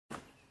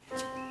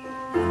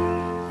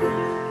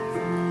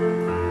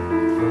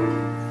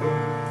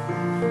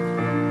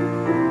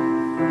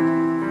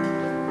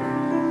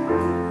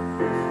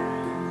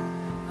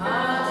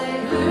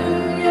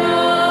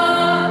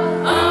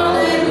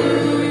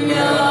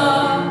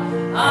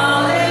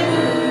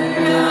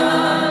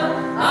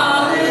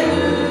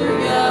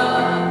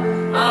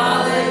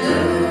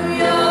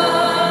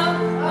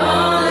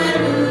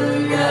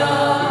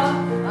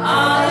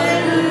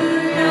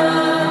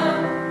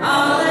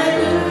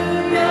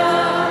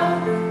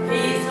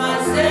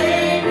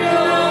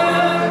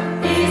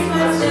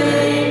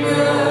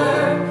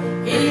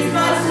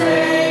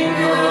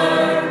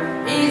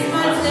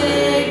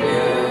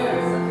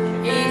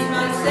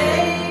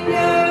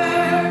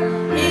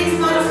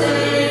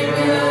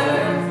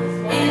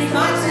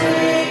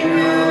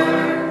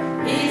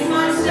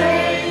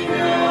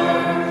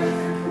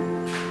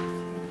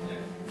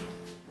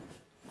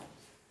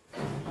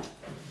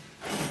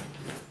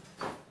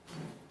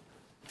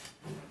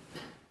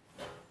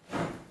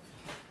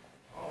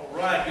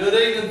Good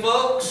evening,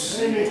 folks.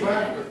 Good evening,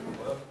 Pastor.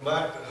 Welcome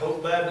back to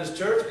Hope Baptist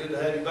Church. Good to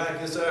have you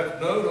back this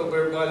afternoon. Hope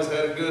everybody's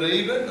had a good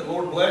evening. The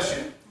Lord bless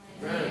you.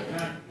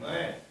 Amen.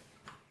 Man,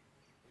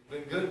 it's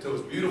been good to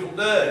us. Beautiful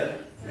day.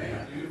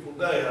 Beautiful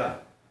day. I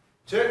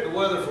checked the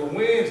weather for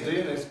Wednesday,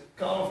 and it's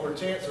calling for a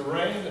chance of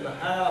rain and a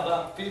high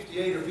about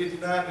 58 or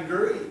 59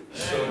 degrees.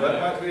 So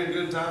that might be a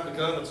good time to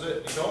come and sit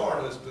in your car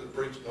and listen to the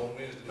preaching on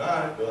Wednesday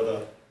night.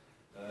 But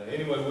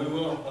anyway, we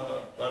will,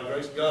 by the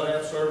grace of God,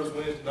 have service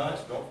Wednesday night,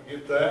 so don't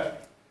forget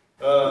that.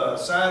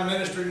 Sign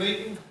ministry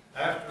meeting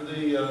after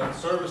the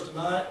service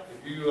tonight.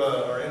 If you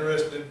are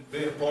interested in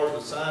being a part of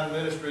the sign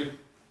ministry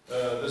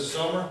this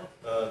summer,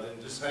 then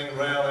just hang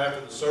around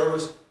after the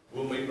service.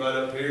 We'll meet right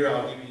up here.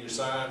 I'll give you your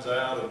signs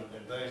out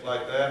and things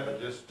like that, but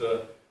just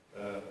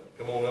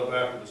come on up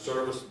after the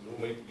service and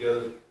we'll meet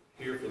together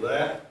here for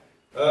that.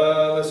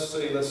 Let's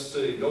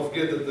see. Don't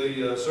forget that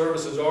the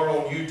services are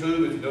on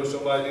YouTube. If you know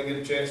somebody didn't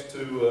get a chance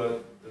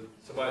to,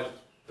 somebody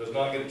does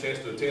not get a chance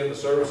to attend the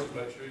services,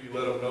 make sure you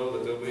let them know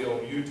that they'll be on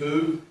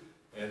YouTube.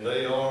 And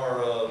they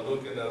are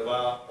looking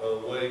about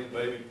a way to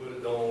maybe put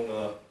it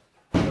on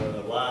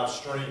live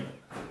streaming.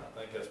 I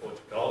think that's what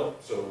you call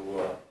it.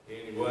 So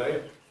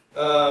anyway,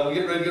 we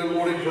get ready to go to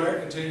Lord in prayer.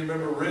 Continue to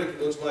remember Rick.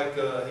 It looks like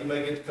he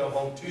may get to come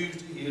home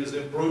Tuesday. He is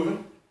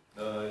improving.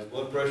 His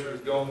blood pressure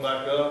has gone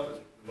back up. It's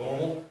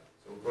normal.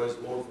 So praise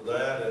the Lord for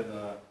that. And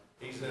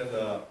he's in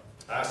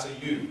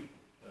ICU.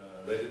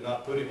 They did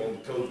not put him on the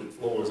COVID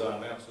floor as I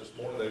announced this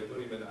morning. They put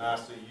him in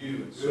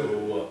ICU. And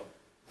so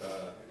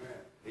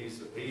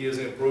he is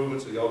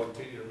improving. So y'all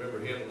continue to remember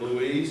him and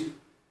Louise.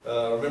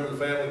 Remember the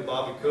family of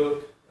Bobby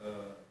Cook.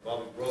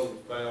 Bobby's brother was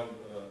found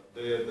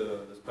dead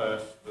this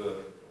past, when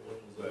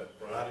was that,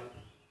 Friday?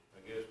 I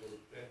guess, was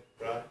it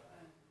Friday?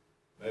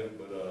 Maybe,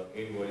 but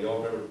anyway,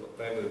 y'all remember the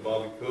family of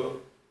Bobby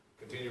Cook.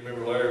 Continue to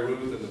remember Larry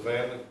Ruth and the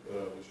family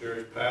with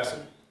Sherry's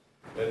passing.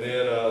 And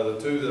then the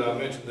two that I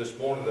mentioned this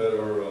morning that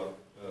are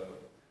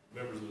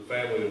members of the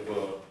family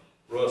of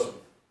Russ and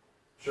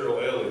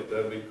Cheryl Elliott,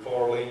 that would be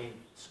Carlene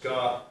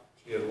Scott.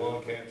 She had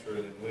lung cancer,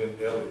 and then Lynn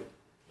Elliott.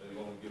 They've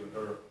only given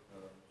her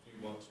a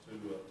few months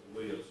to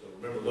live. So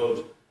remember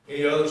those.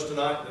 Any others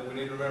tonight that we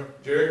need to remember?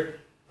 Jerry?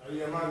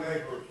 Yeah, my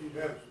neighbor, she's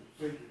having some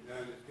procedures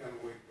done this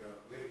coming week,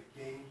 Libby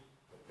King.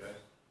 Okay.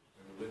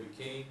 Remember Libby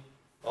King.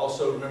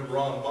 Also remember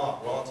Ron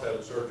Mock. Ron's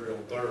having surgery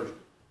on Thursday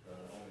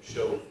on his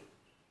shoulder.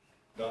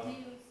 Deals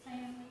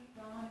family,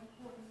 Don,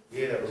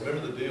 yeah,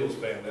 remember the Deals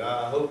family.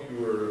 I hope you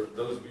were,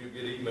 those of you who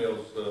get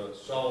emails,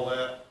 saw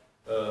that.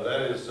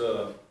 That is,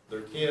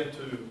 they're kin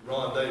to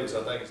Ron Davis.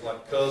 I think it's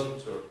like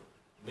cousins or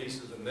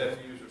nieces and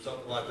nephews or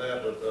something like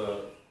that. But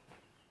the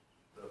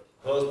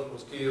husband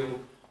was killed.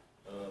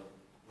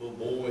 Little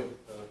boy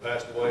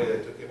passed away.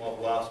 They took him off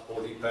life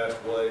support. He passed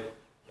away.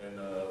 And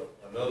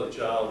another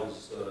child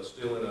is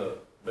still in a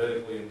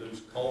medically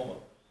induced coma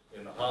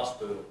in the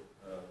hospital.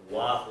 The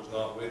wife was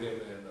not with him,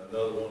 and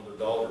another one of their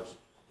daughters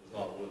was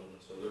not with him.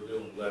 So they're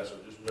dealing with that. So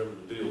just remember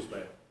the Deals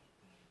family.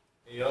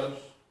 Any others?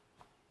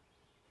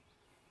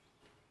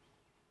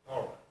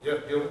 All right.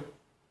 Yep, Gilbert.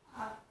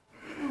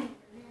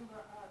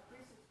 remember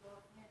Chris's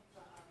girlfriend's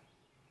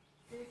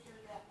sister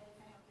that they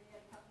found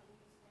dead a couple of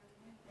weeks ago.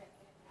 Remember that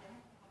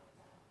family?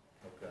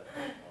 Okay.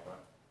 All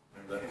right.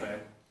 Remember that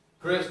family.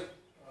 Chris?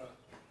 A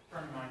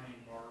friend of mine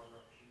named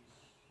Barbara, she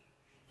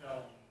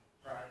fell and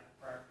fractured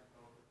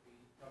both her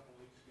feet a couple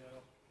weeks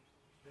ago.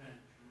 She's been in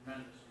a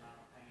tremendous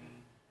amount of pain,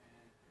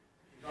 and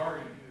she's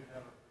already due to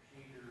have a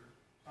procedure,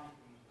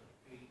 something with her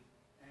feet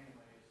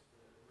anyways,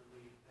 to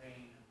relieve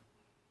pain. And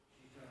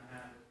she's going to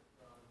have it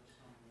this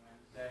coming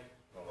Wednesday.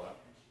 All right.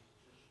 And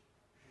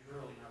she's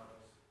really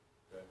nervous.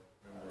 Okay.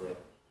 Remember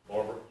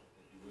Barbara,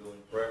 if you will,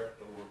 in prayer.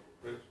 Go work with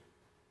Chris.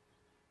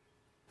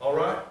 All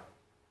right.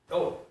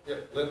 Oh,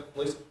 yeah,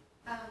 Lisa.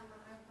 My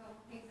uncle,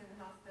 he's in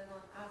the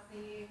hospital in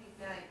ICU. He's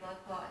got a blood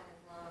clot in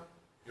his lung.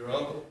 Your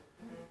uncle?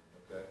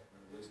 Mm-hmm. Okay.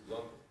 Remember Lisa's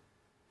uncle.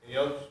 Any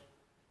others?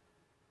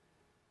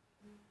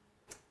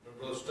 Remember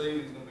Brother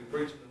Steve, he's going to be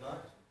preaching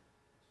tonight.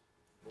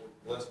 Lord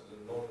blessings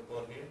and anointing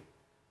upon him.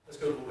 Let's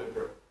go to the Lord in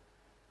prayer.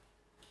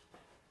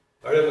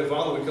 Our Heavenly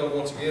Father, we come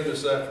once again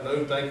this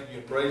afternoon thanking you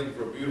and praising you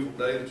for a beautiful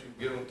day that you've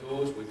given to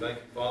us. We thank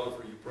you, Father,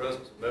 for your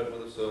presence and met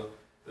with us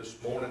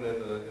this morning in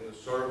the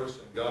service.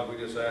 And God, we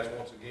just ask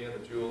once again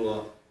that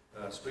you'll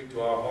speak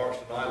to our hearts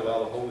tonight,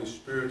 allow the Holy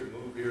Spirit to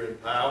move here in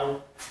power.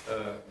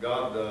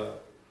 God,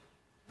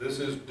 this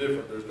is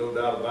different. There's no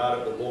doubt about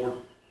it. But Lord,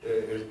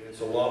 it's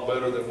a lot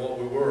better than what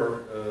we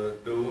were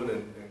doing.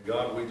 And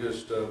God, we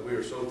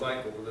are so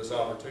thankful for this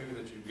opportunity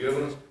that you've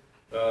given us.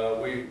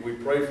 We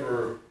pray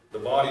for the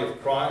body of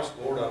Christ.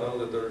 Lord, I know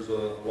that there's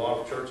a lot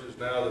of churches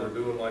now that are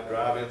doing like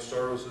drive-in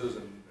services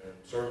and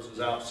services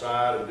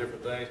outside and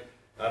different things.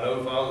 I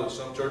know, Father, that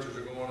some churches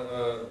are going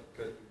to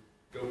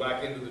go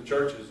back into the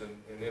churches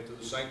and into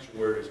the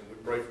sanctuaries, and we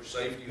pray for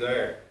safety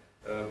there.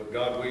 But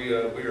God, we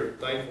are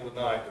thankful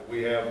tonight that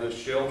we have this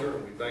shelter,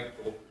 and we're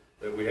thankful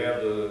that we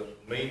have the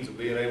means of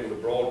being able to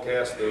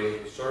broadcast the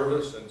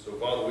service. And so,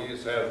 Father, we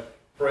just have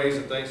praise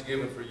and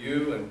thanksgiving for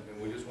you, and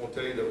we just want to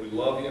tell you that we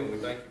love you, and we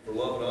thank you for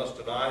loving us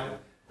tonight. And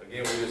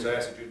again, we just just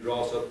ask that you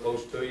draw us up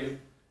close to you.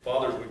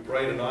 Father, as we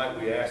pray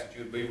tonight, we ask that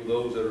you'd be with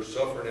those that are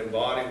suffering in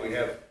body. We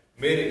have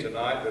many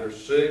tonight that are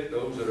sick,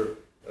 those that are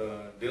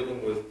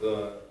dealing with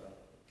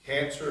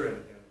cancer.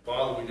 And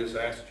Father, we just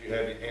ask that you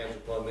have your hands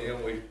upon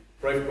them. We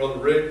pray for Brother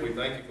Rick. We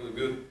thank you for the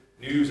good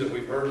news that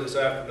we've heard this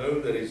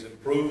afternoon, that he's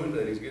improving,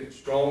 that he's getting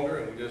stronger.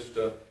 And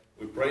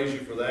we praise you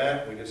for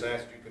that. We just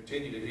ask that you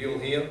continue to heal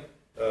him.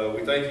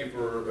 We thank you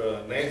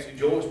for Nancy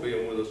Joyce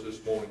being with us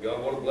this morning.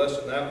 God, what a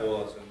blessing that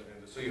was, and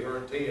to see her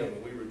and Tim.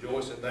 And we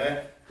rejoice in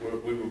that.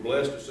 We were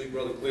blessed to see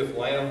Brother Cliff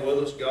Lamb with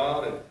us,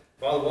 God. And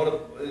Father,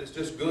 it's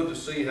just good to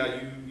see how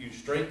you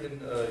strengthen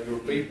your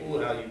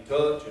people, how you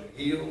touch and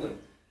heal. And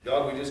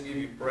God, we just give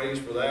you praise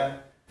for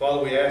that.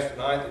 Father, we ask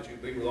tonight that you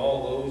be with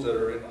all those that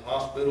are in the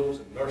hospitals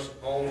and nursing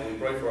homes. We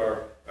pray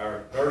for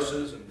our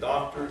nurses and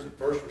doctors and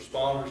first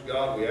responders,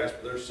 God. We ask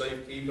for their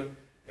safekeeping.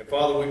 And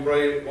Father, we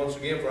pray once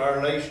again for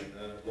our nation,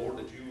 Lord,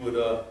 that you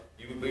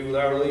would be with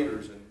our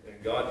leaders. And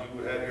God, you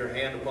would have your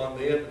hand upon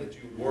them, and that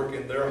you would work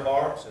in their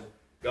hearts. And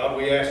God,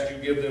 we ask that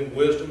you give them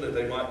wisdom, that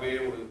they might be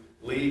able to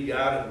lead,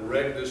 guide, and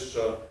direct this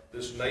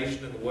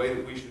nation in the way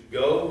that we should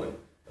go. And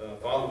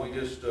Father, we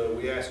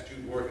ask that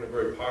you work in a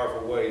very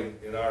powerful way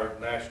in our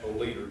national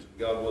leaders. And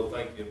God, we'll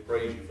thank you and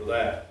praise you for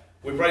that.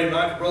 We pray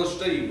tonight for Brother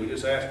Steve. We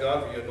just ask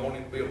God for your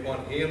anointing to be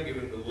upon him, give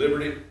him the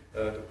liberty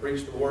to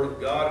preach the word of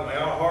God. And may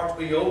our hearts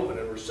be open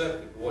and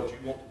receptive to what you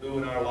want to do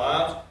in our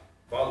lives.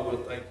 Father,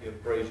 we'll thank you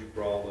and praise you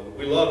for all of it.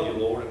 We love you,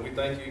 Lord, and we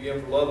thank you again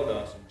for loving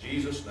us. In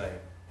Jesus' name,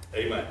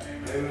 amen.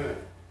 Amen.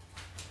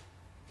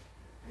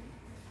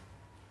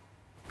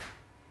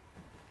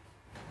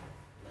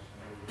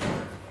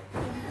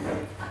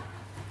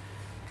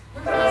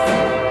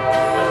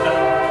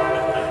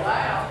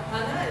 Wow, I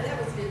know, that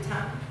was a good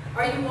time.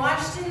 Are you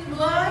washed in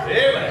blood?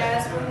 Amen.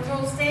 That's what we're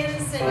going to stand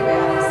and sing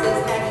about. It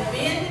says, have you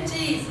been to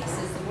Jesus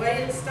is the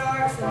way it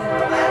starts, and then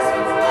the last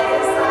one's lay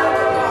aside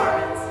the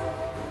garments.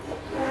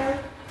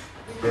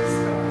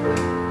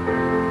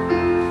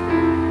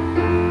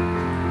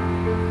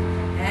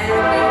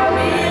 Have you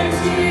been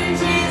to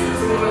Jesus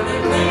for the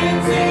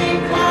cleansing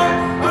blood?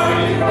 Are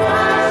you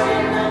washed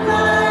in the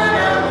blood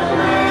of the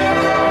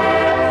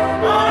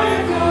Lamb? Are you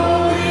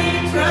fully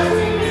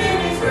trusting in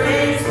His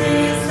grace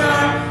this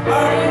time?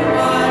 Are you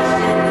washed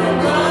in the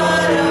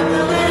blood of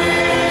the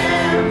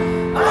Lamb?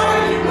 Are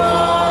you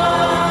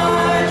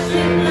washed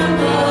in the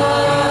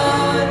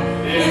blood,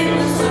 in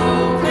the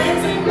soul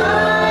cleansing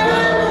blood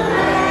of the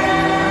Lamb?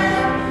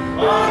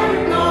 Are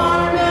your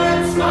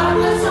garments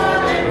spotless? Are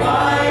they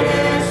white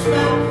as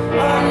snow?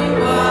 Are you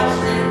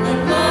washed in the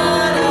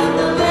blood of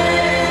the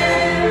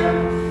Lamb?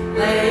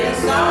 Lay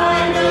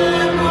aside the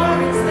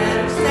garments that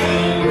are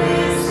stained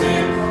with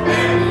sin,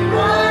 and be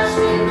washed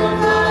in the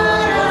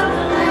blood of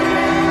the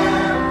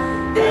Lamb.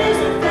 There's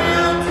a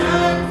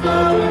fountain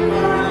flowing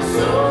for a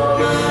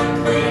soul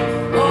unclean.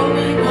 Oh,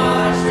 be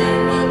washed in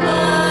the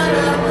blood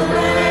of the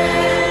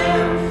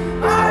Lamb.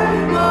 Are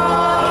you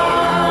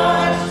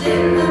washed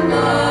in the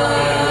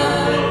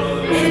blood,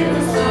 in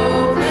the soul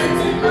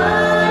cleansing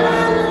blood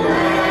of the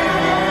Lamb?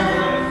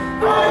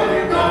 Are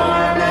your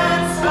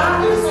garments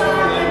spotless?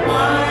 Are they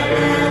white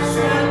as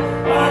snow?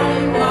 Are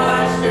you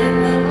washed in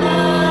the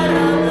blood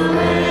of the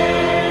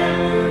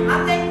Lamb? I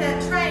think that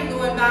train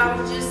going by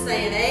was just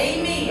saying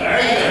amen.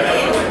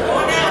 Amen.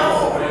 Going down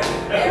home.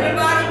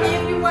 Everybody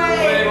give your wave.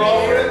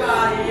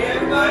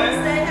 Everybody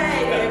say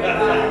hey to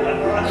everybody.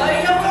 Blow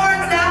your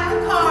horns out in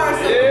the car so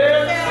we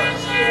can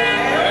finish here.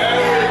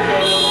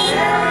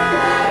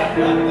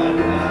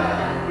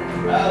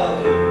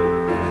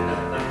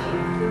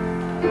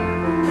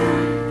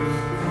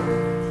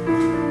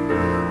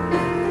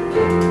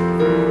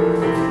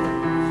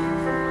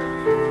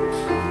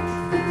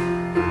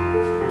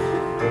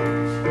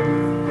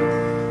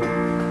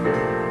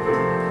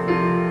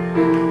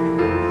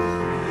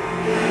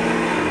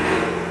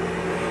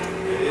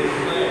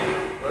 Amen.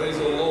 Praise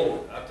the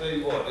Lord. I tell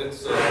you what,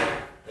 it's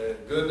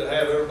good to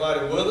have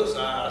everybody with us.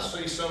 I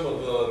see some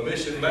of the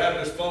Mission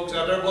Baptist folks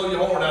out there. Blow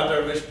your horn out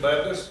there, Mission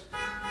Baptist.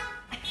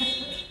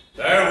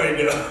 There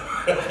we go.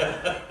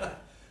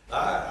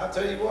 I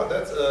tell you what,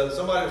 that's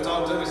somebody was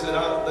talking to me, said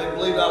they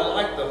believed I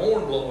liked the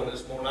horn blowing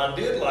this morning. I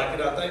did like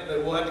it. I think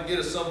that we'll have to get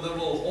us some of them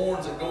little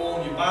horns that go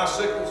on your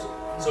bicycles.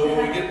 So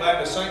when we get back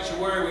to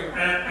sanctuary, we like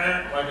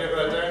that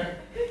right there.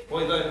 What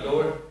do you think,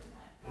 Lord?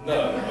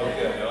 No.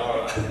 Okay. All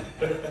right.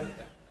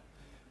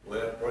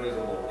 Well, praise the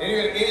Lord.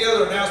 Any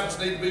other announcements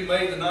need to be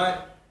made tonight?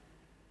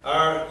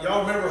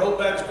 Y'all remember Hope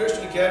Baptist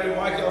Christian Academy?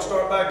 Mike, y'all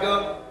start back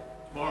up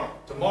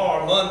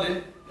tomorrow,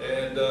 Monday.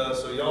 And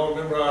so y'all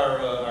remember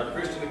our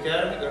Christian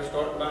Academy. They're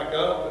starting back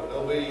up, and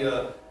they'll be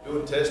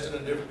doing testing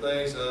and different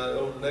things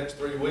over the next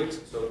 3 weeks.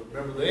 So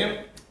remember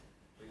them.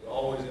 Be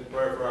always in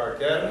prayer for our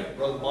academy.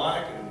 Brother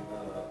Mike and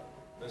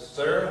Miss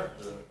Sarah,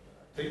 the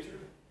teacher.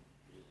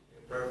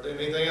 In prayer for them.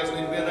 Anything else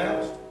need to be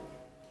announced?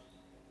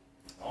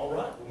 All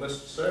right. Well,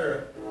 Miss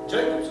Sarah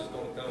Jacobs is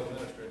going to come and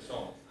minister in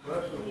song.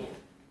 Bless the Lord.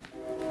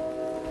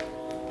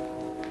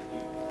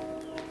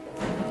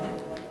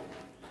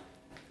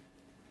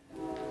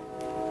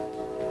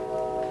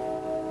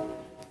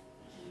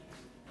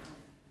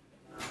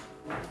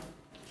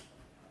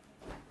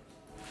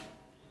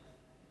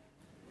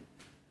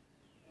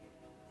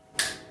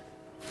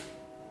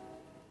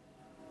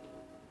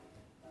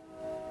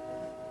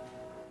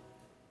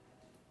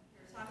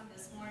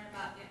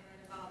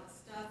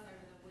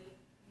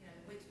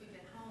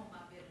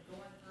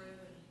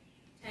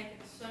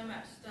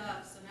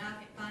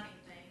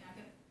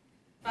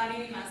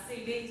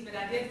 CDs, but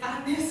I did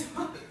find this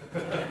one.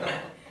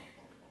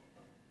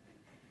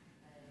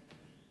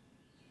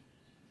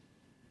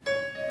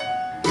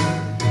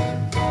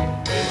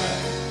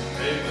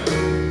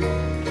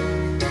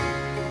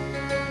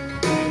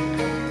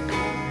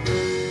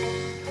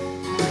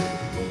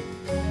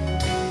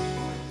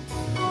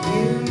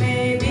 You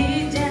may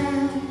be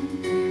down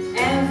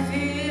and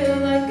feel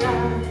like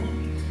God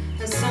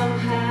has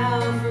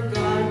somehow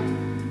forgotten,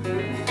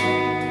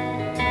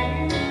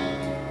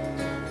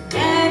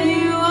 and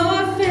you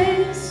are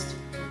faced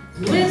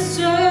with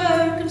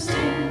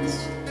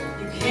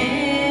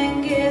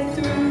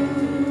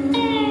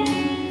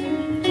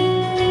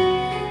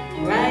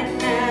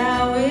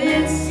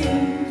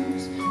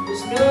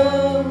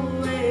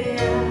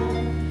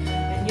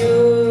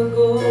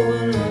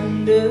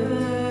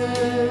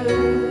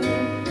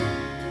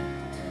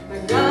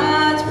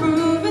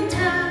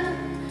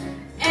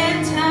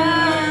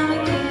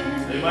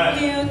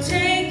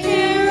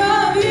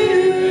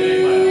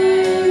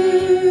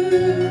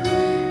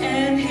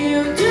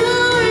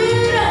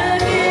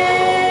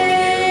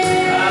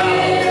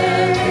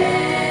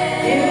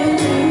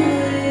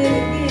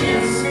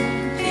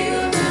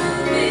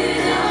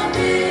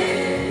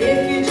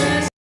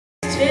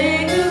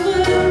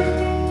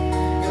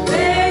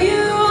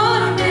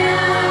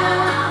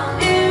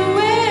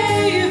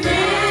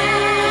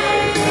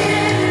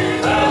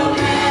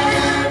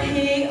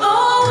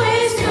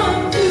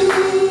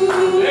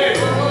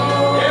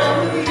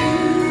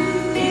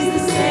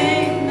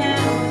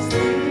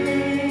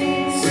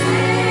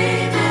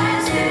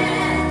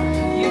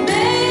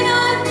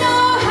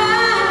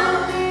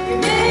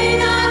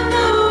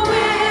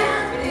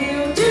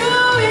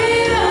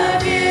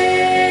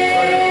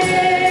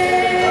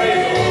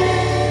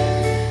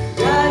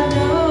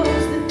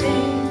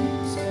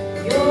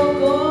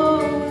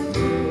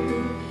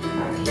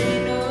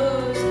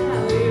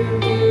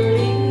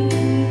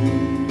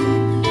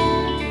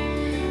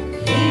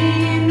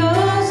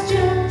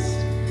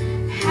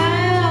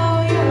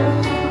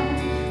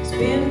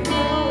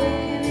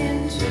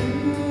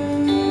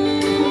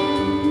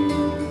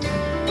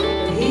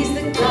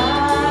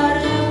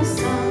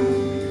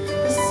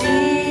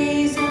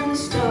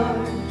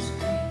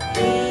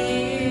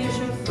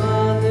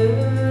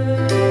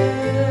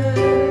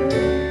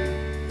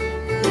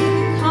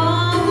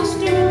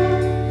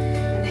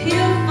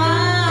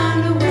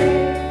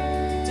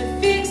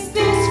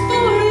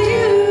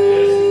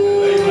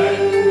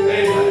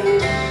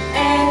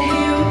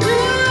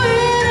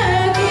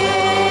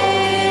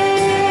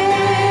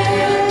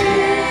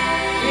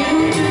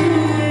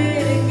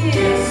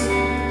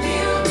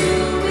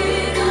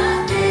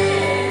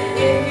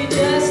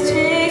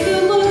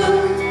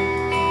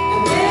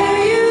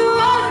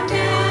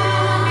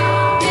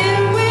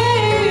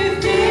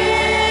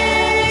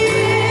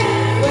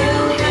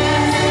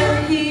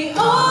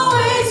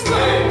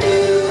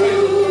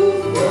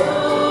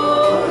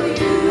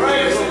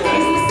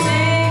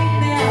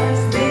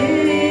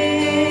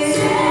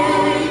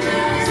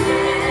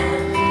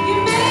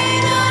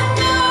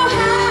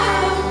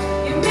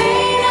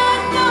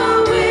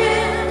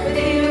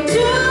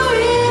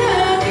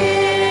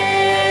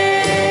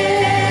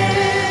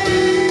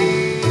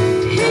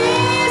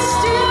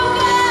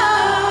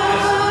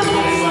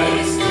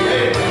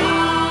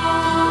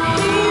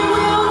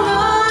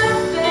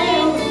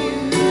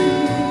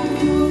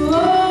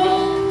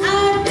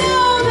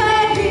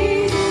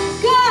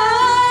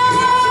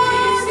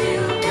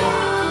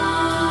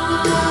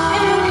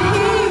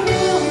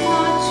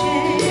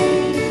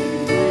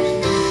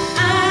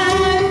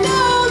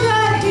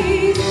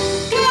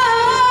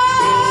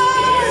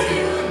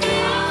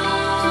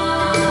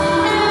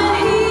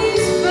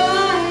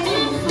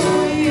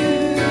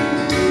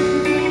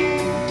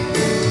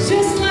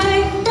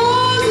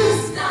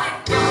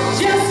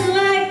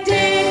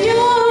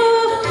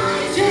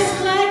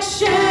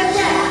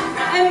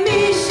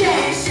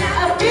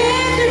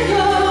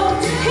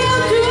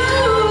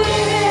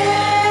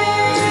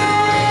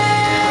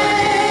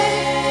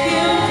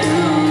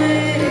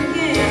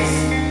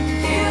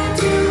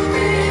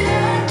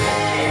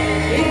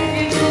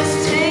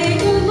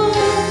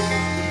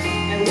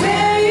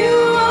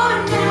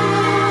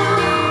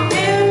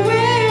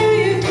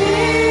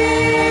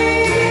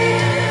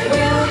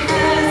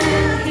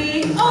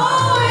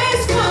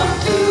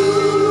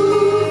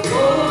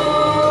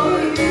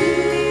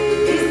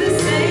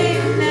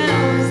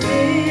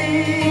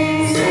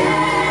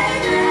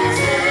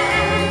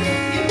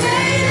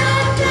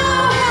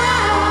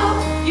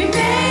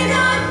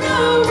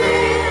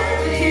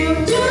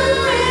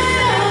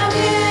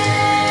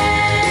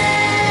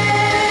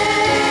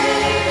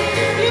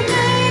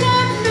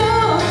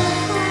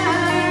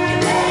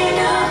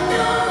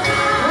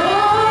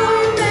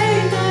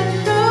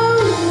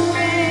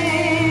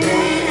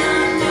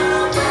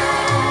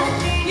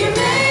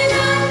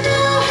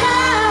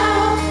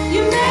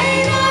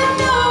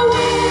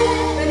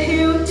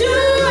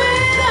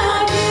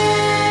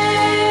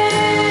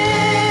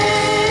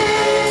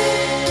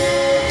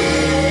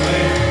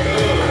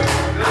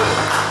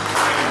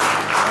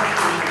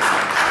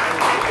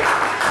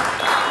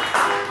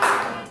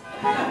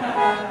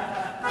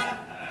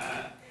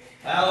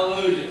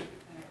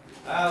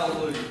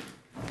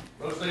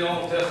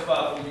want to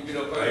testify before you get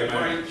up there and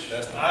Amen. preach?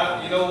 That's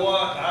You know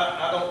what?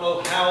 I don't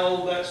know how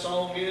old that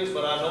song is,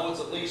 but I know it's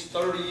at least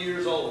 30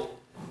 years old.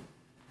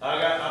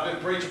 I've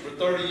been preaching for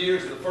 30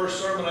 years. The first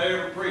sermon I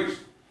ever preached,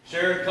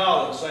 Sharon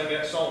Collins sang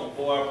that song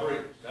before I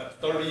preached. That's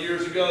 30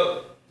 years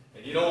ago.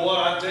 And you know what?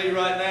 I can tell you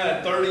right now,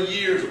 in 30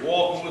 years of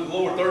walking with the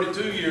Lord,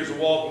 32 years of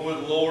walking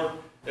with the Lord,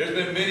 there's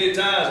been many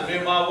times me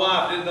and my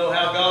wife didn't know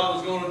how God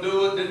was going to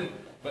do it.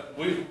 But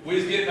we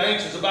was getting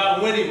anxious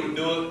about when He would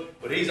do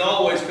it. But He's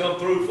always come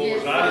through for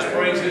us. And I just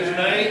praise His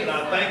name, and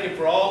I thank Him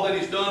for all that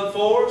He's done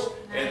for us.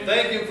 And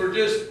thank Him for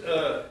just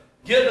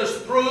getting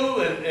us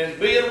through and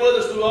being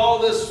with us through all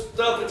this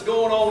stuff that's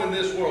going on in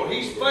this world.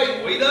 He's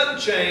faithful. He doesn't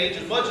change.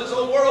 As much as the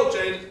whole world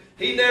changes,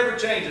 He never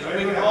changes.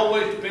 We can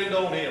always depend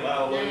on Him.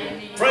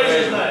 Hallelujah.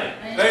 Praise His name.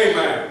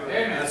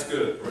 Amen. That's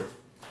good.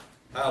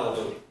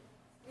 Hallelujah.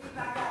 If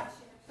I got to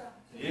share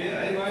something.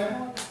 Yeah,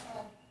 amen.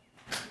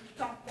 You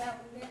talked about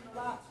remember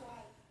Lot's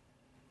wife.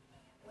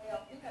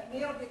 Well,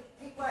 Neil,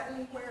 he wasn't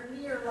anywhere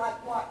near like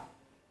what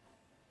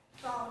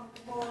Solomon,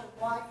 Gomorrah's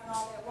wife and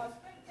all that was.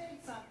 Let me tell you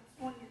something. This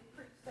morning you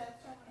preached that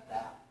sermon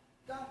about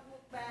don't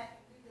look back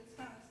and do this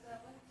kind of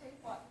stuff. Let me tell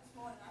you what, this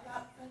morning I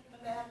got thinking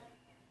about it,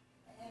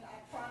 and I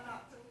try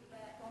not to look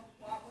back on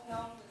what went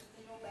on with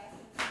Neil back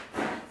in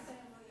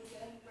Santa Maria,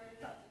 January,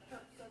 because it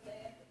hurt so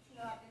bad. But you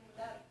know, I've been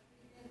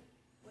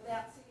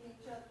without seeing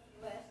each other for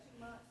the last 2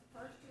 months. The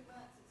first 2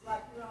 months, it's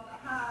like you're on a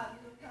high, and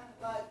you're kind of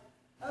like,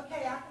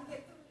 okay, I can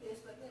get through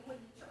this, but then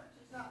when the church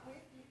is not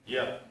with you,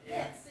 Yeah. you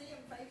can't see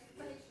them face to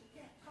face, you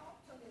can't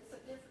talk to them, it's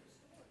a different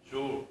story.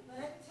 Sure. But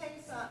let me tell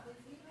you something,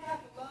 if you have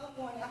a loved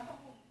one at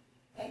home,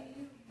 and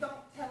you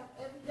don't tell them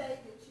every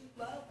day that you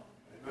love them,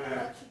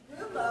 but you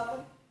do love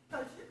them,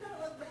 because you're going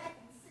to look back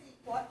and see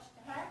what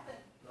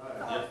happened.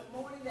 Because the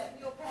morning that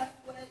Neil passed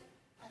away,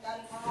 I got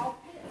him all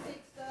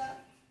fixed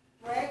up,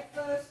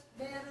 breakfast,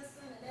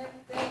 medicine, and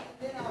everything, and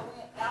then I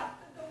went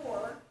out the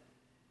door,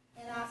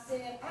 and I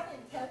said, I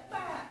didn't tell him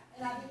bye,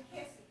 and I didn't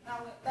kiss him. And I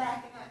went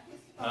back and I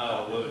kissed him.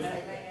 Hallelujah.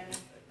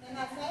 And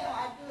now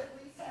I do at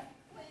least have to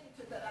cling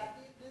to that I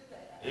did do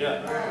that.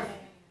 Yeah.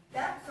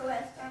 That was the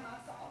last time I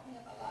saw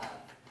him alive.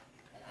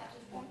 And I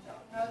just want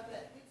y'all to know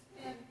that it's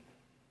been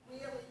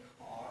really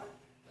hard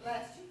the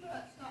last 2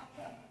 months not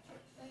having a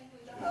church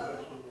family to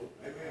hug.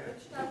 But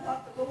you know what?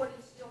 The Lord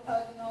is still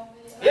hugging on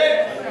me.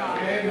 Yeah.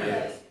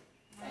 Amen.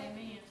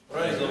 Amen.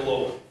 Praise the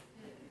Lord.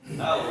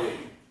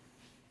 Hallelujah.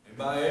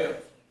 Anybody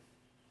else?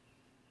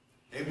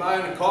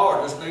 Anybody in the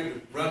car just need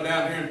to run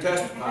down here and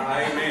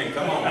testify. Amen.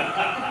 Come on.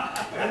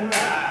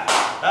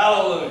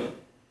 Hallelujah.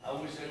 I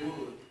wish they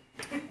would.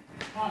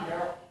 Come on,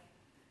 Daryl.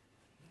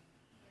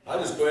 I'll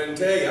just go ahead and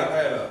tell you,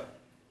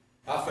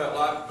 I felt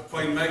like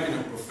between making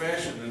a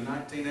profession in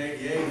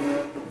 1988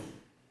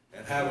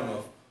 and having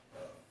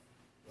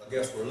I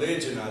guess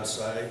religion, I'd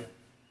say,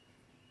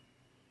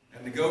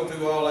 and to go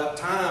through all that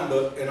time,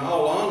 but in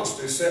all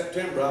honesty,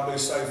 September, I'll be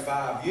say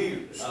 5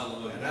 years.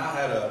 Hallelujah. And I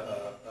had an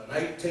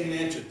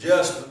 18-inch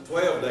adjustment,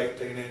 12 to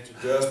 18-inch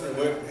adjustment,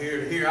 went from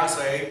here to here. I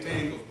say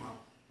 18 because my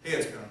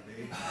head's kind of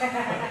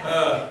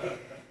big.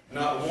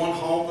 Not one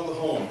honk of the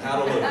horn.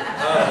 Hallelujah.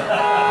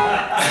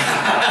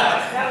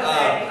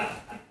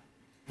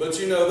 But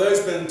you know,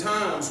 there's been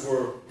times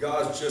where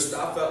God's just,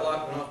 I felt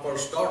like when I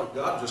first started,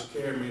 God just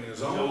carried me in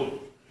His own.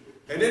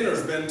 And then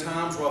there's been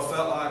times where I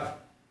felt like,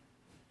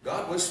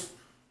 God,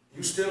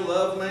 you still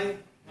love me?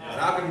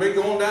 And I can be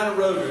going down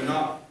the road and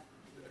not,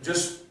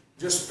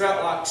 just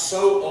felt like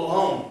so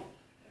alone.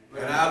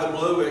 And out of the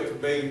blue, it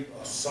could be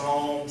a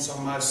song,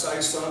 somebody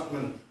say something,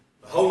 and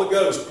the Holy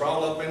Ghost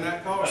crawl up in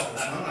that car and say,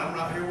 son, I'm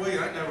right here with you.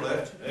 I ain't never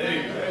left you.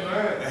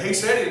 Amen. And He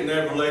said He'd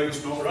never leave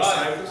us nor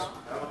forsake us.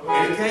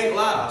 And He can't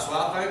lie. So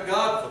I thank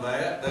God for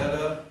that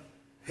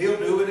He'll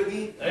do it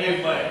again.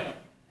 Amen.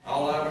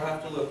 All I ever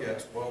have to look at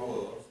is what I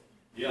was.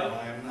 Yeah.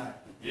 I am now.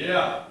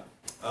 Yeah.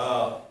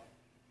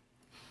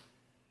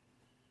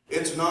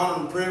 It's an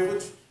honor and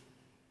privilege.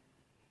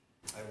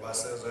 Everybody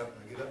says that when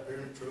they get up here,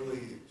 and it truly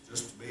is,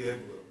 just to be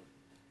able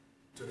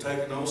to take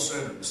an old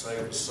sinner and save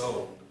a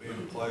soul, to be in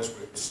a place where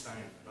He can stand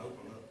and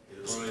open up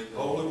His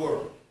holy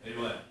word.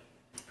 Amen.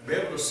 And be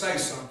able to say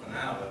something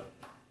out of it.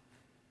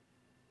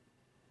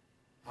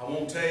 I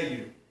want to tell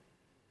you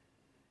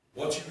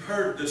what you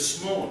heard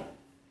this morning.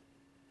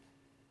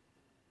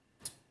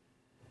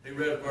 He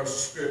read a verse of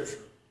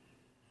Scripture.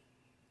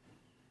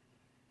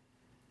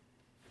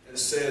 It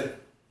said,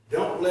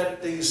 don't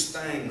let these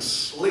things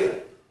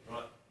slip.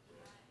 Right.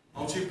 I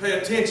want you to pay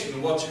attention to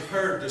what you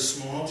heard this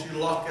morning. I want you to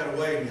lock that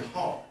away in your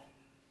heart.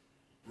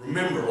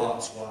 Remember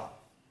Lot's wife.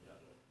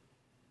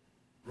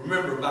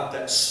 Remember about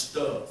that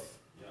stuff.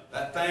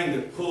 That thing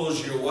that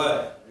pulls you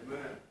away.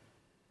 Amen.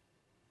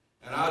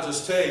 And I'll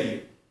just tell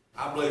you,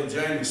 I believe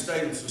Jamie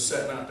Stevens was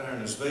sitting out there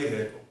in his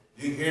vehicle.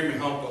 You can hear me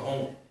honk the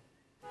horn.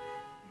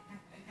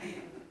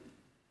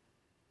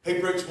 He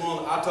preached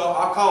one. I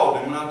called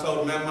him and I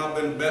told him that might have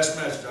been the best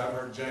message I've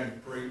heard Jamie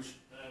preach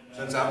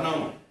since I've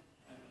known him.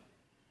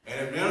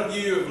 And if none of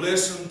you have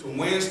listened to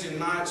Wednesday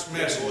night's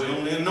message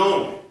on the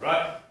anointing,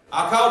 Right.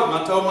 I called him.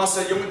 I told him, I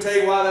said, you want me to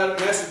tell you why that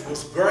message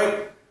was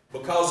great?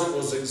 because it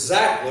was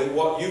exactly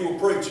what you were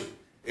preaching.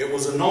 It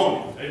was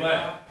anointed.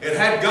 Amen. It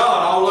had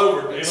God all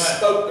over it. It Amen.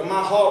 spoke to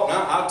my heart. And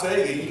I tell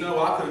you, you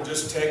know, I could have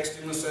just texted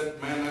him and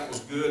said, man, that was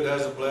good.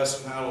 That's a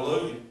blessing.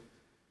 Hallelujah.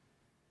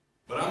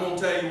 But I'm going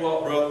to tell you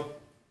what, brother.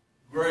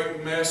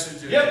 Great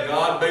message. And Yep.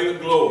 God be the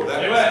glory.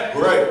 That Amen.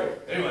 was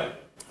great. Amen.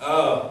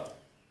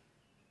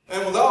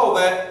 And with all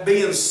that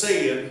being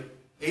said,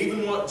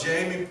 even what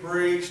Jamie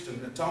preached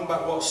and talking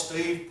about what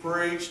Steve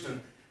preached,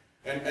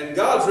 and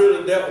God's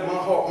really dealt with my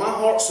heart. My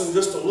heart's in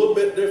just a little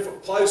bit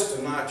different place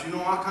tonight. You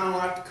know, I kind of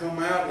like to come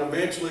out and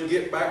eventually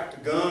get back to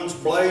guns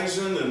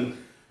blazing, and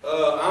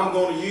I'm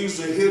going to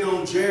usually hit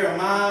on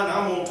Jeremiah, and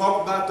I'm going to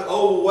talk about the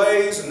old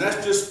ways, and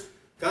that's just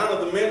kind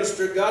of the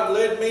ministry God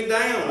led me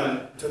down.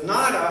 And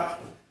tonight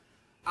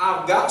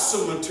I've got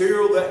some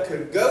material that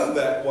could go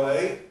that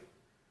way,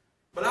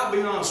 but I'll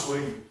be honest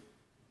with you.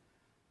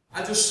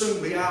 I just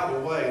soon be out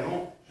of the way.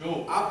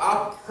 Sure.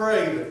 I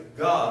pray that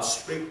God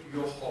speak to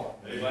your heart.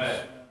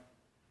 Amen.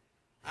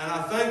 And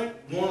I think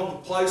one of the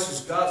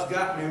places God's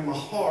got me in my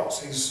heart,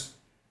 He's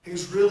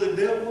really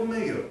dealt with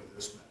me over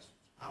this message.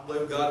 I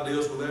believe God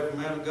deals with every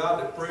man of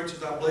God that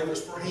preaches. I believe it's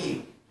for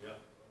him. Yeah.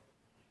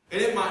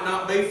 And it might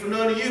not be for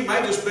none of you. It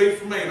may just be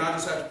for me, and I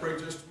just have to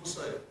preach this to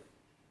myself.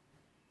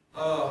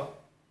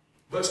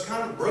 But it's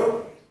kind of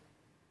broken.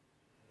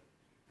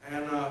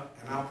 And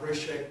I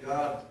appreciate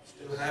God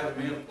still having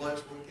me in a place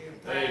where He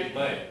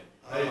can.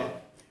 Amen.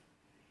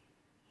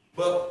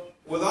 But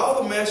with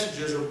all the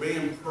messages are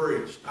being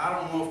preached, I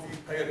don't know if you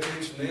pay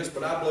attention to this,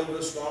 but I believe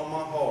this with all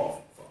my heart.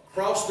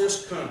 Across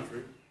this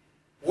country,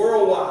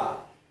 worldwide,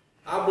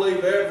 I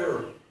believe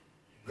every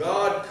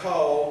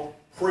God-called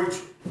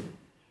preacher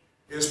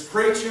is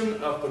preaching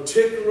a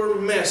particular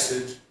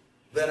message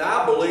that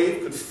I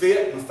believe could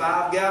fit in a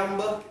 5-gallon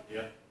bucket.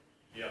 Yeah.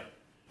 Yeah.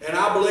 And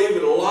I believe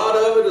that a lot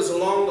of it is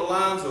along the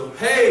lines of,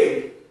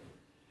 hey,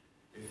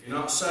 if you're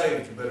not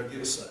saved, you better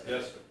get saved.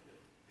 Yes, sir.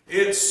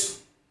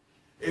 It's,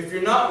 if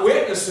you're not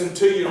witnessing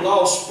to your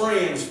lost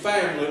friends,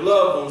 family,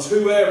 loved ones,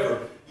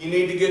 whoever, you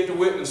need to get to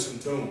witnessing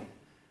to them.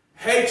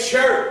 Hey,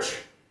 church,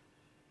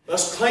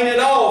 let's clean it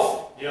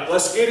off. Yeah.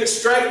 Let's get it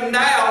straightened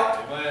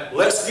out. Amen.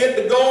 Let's get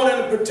to going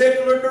in a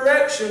particular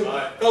direction.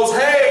 Right. Because,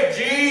 hey,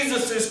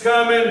 Jesus is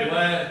coming.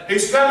 Amen.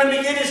 He's coming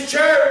to get His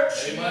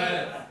church.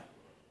 Amen.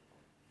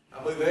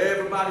 I believe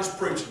everybody's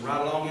preaching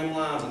right along them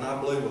lines, and I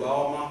believe with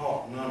all my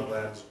heart, none of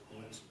that is a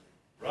coincidence.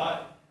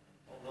 Right.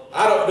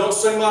 I don't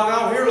seem like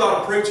I don't hear a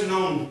lot of preaching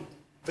on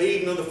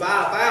feeding of the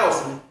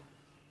 5,000.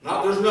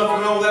 Not there's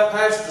nothing wrong with that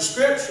passage of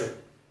Scripture.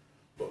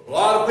 But a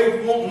lot of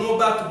people want to know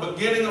about the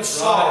beginning of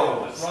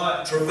sorrow. That's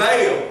right.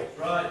 Travail. That's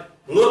right.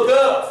 Look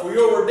up, for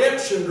your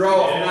redemption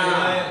draweth Yeah,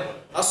 nigh. amen.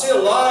 I see a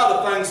lot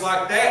of things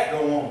like that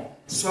go on.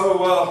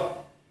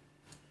 So,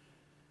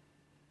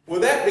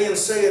 with that being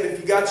said, if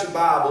you got your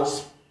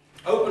Bibles,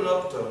 open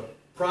up to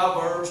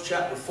Proverbs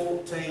chapter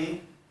 14.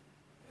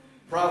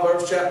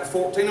 Proverbs chapter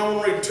 14. I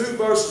want to read 2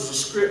 verses of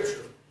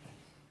Scripture.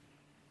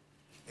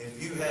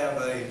 If you have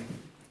a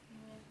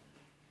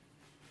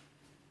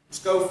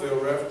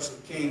Schofield reference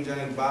of the King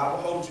James Bible,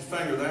 hold your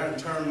finger there and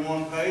turn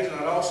one page. And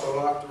I'd also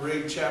like to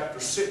read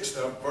chapter 6,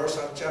 verse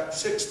out of chapter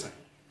 16.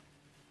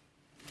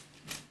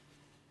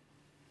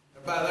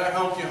 Everybody there,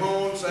 honk your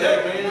horn, say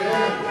Yep.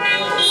 amen.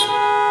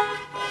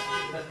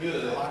 That's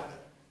good. I like that.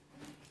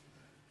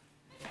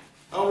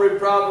 I'll read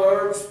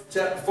Proverbs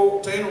chapter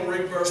 14. I'll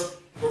read verse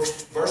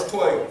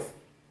 12.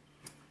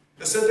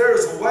 It said, there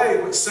is a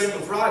way which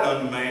seemeth right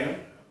unto man,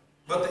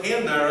 but the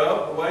end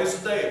thereof the ways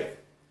of death.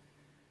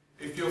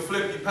 If you'll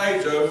flip your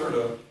page over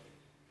to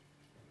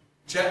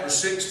chapter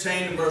 16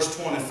 and verse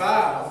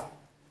 25,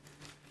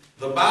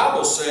 the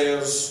Bible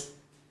says,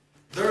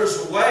 there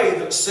is a way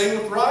that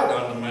seemeth right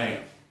unto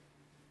man,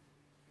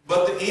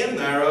 but the end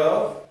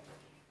thereof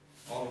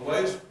are the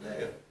ways of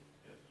death.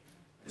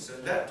 He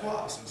said that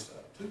twice instead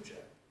of 2 chapters.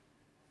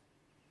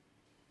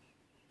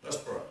 Let's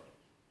pray.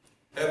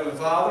 Heavenly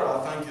Father,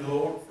 I thank you,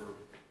 Lord, for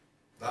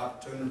the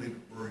opportunity to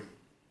breathe.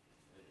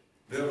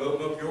 Be able to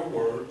open up your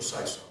word and say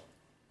something.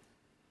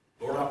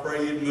 Lord, I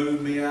pray you'd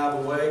move me out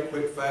of the way,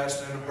 quick,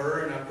 fast, and in a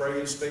hurry, and I pray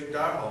you'd speak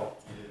to our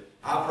hearts. Yes.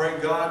 I pray,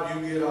 God,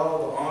 you get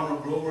all the honor,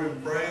 glory,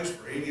 and praise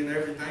for any and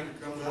everything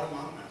that comes out of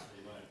my mouth.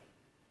 Amen.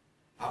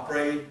 I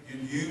pray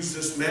you'd use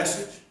this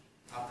message.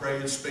 I pray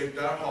you'd speak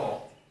to our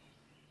hearts.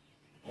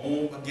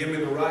 Oh, give me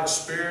the right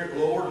spirit,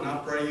 Lord, and I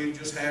pray you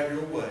just have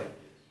your way.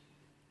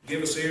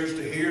 Give us ears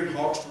to hear and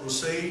hearts to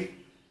receive.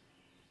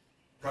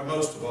 Pray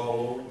most of all,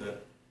 Lord,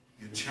 that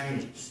you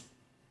change us.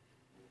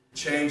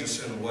 Change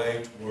us in a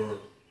way to where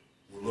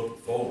we're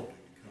looking forward to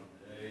you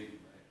coming. Amen.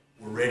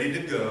 We're ready to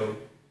go.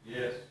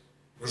 Yes.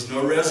 There's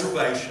no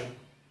reservation.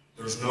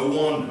 There's no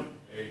wonder.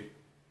 Amen.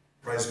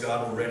 Praise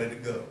God, we're ready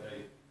to go.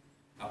 Amen.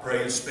 I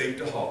pray you speak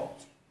to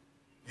hearts.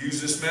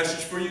 Use this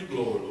message for your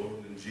glory,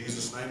 Lord. In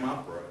Jesus' name I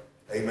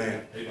pray.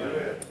 Amen.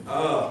 Amen.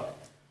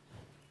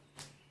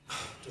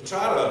 To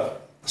try to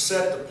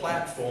set the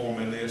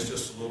platform in this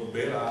just a little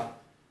bit, I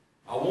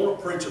want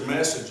to preach a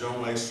message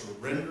on a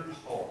surrendered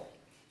heart.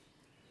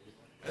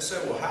 They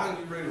said, well, how can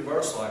you read a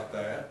verse like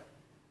that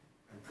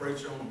and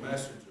preach on the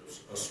message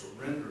of a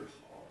surrendered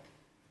heart.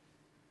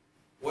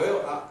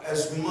 Well,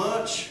 as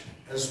much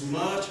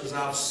as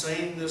I've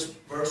seen this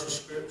verse of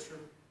Scripture,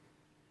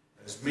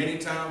 as many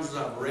times as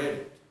I've read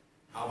it,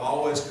 I've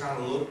always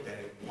kind of looked at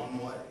it one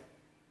way.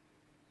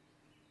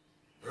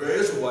 There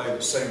is a way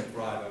that seemeth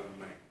right unto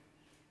man.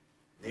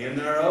 The end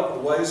thereof, the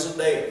ways of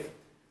death.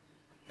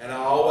 And I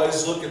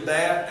always look at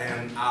that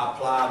and I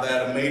apply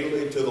that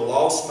immediately to the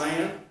lost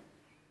man.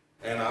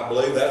 And I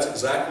believe that's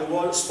exactly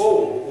what it's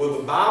for. With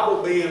the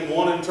Bible being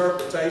one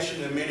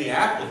interpretation and many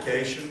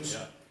applications,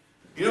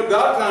 you know,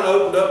 God kind of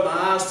opened up my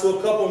eyes to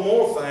a couple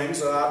more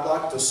things that I'd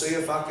like to see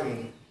if I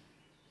can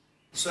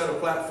set a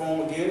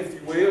platform again, if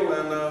you will,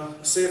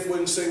 and see if we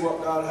can see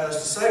what God has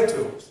to say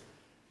to us.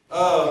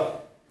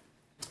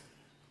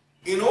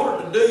 In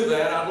order to do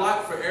that, I'd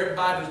like for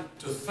everybody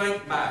to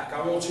think back.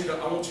 I want you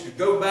to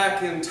go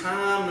back in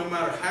time, no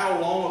matter how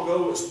long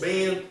ago it's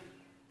been.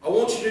 I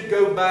want you to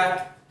go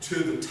back to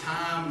the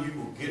time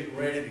you were getting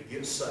ready to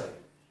get saved.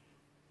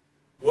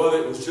 Whether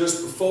it was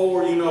just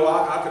before, you know,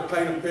 I could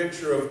paint a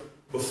picture of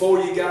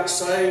before you got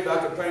saved.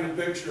 I could paint a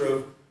picture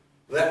of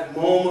that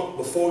moment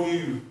before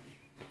you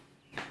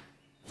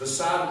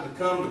decided to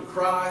come to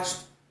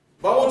Christ.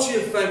 But I want you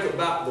to think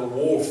about the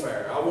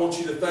warfare. I want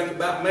you to think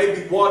about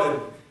maybe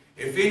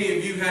if any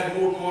of you had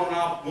more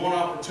than one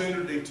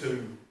opportunity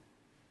to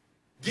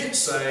get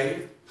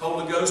saved,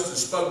 Holy Ghost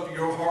has spoke to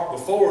your heart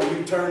before and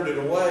you turned it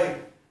away.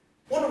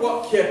 Wonder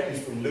what kept you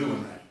from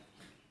doing that.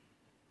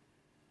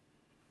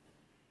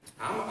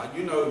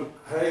 You know,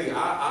 hey,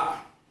 I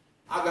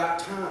got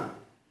time.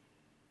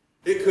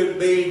 It could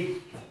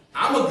be,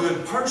 I'm a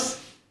good person.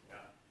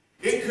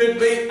 It could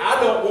be, I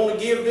don't want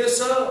to give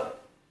this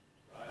up.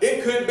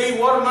 It could be,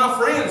 what are my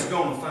friends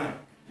going to think?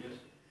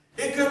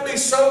 It could be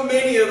so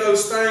many of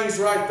those things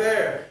right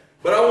there.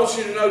 But I want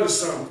you to notice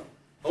something.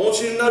 I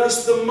want you to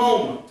notice the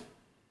moment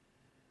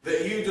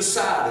that you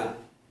decided,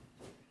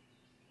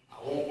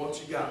 I want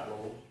what you got,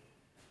 Lord.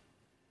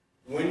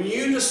 When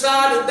you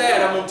decided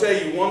that, I'm going to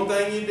tell you one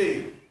thing you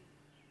did.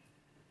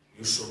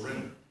 You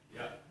surrendered.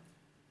 Yeah.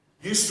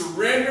 You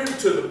surrendered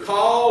to the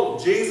call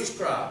of Jesus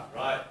Christ.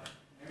 Right.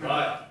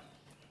 Right.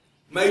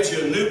 Made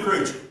you a new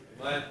creature.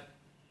 Amen.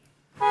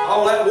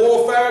 All that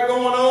warfare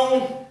going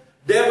on,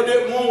 devil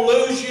didn't want to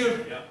lose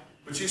you. Yeah.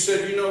 But you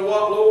said, you know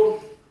what,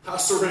 Lord? I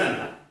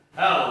surrender.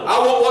 Hallelujah. I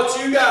want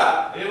what you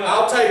got. Amen.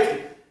 I'll take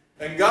it.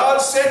 And God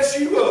sets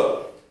you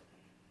up.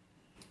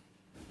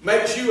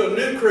 Makes you a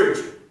new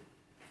creature.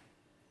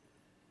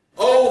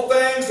 Old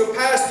things are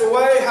passed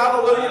away.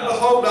 Hallelujah.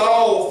 Behold,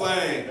 all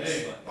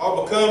things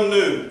are become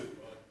new.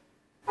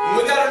 And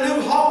we got a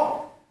new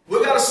heart.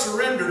 We got a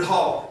surrendered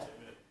heart.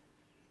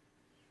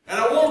 And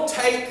I want to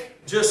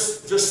take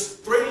just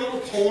 3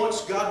 little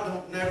points. God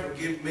don't never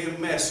give me a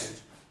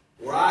message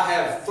where I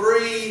have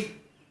 3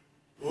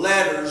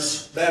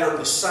 letters that are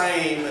the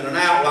same in an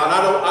outline.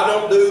 I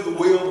don't do the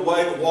will, the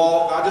way, the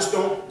walk.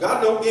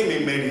 God don't give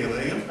me many of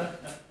them.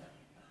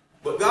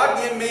 But God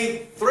gave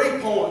me 3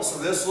 points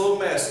of this little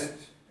message,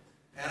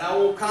 and I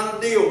will kind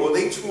of deal with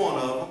each one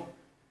of them.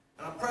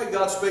 And I pray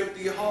God speak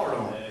to your heart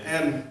on it.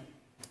 And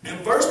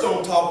first I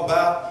want to talk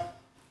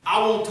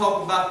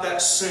about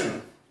that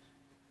sinner.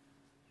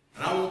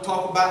 And I want to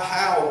talk about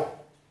how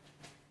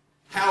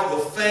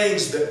the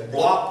things that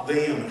block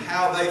them and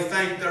how they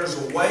think there's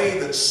a way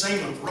that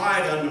seemeth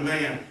right unto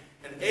man.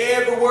 And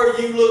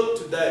everywhere you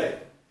look today,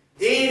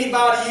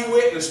 anybody you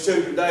witness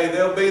to today,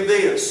 there'll be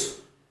this.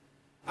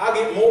 I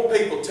get more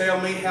people tell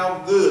me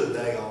how good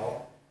they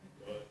are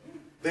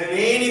than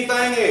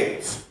anything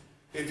else.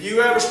 If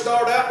you ever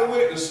start out to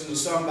witnessing to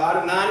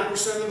somebody,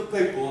 90% of the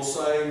people will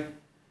say,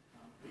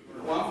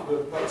 well, I'm a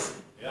good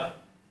person. Yeah.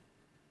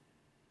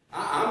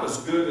 I'm as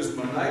good as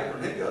my neighbor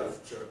and he goes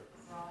to church.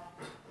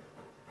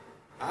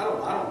 I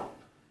don't.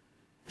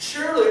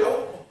 Surely,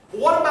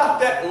 what about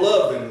that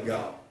loving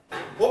God?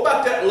 What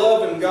about that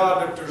loving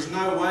God that there's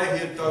no way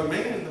He'd throw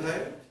me into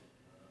hell?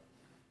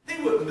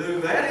 He wouldn't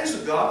do that.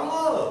 He's a God of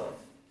love.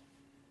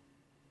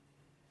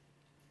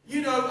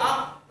 You know,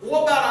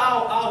 what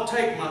about I'll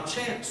take my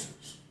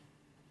chances?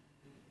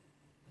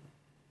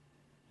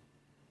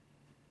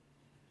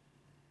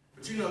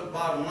 But you know, the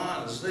bottom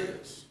line is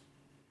this.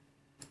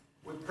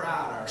 We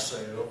pride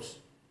ourselves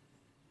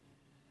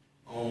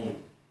on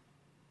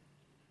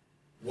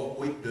what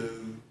we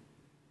do,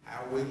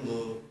 how we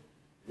look,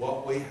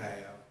 what we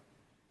have.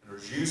 And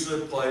there's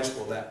usually a place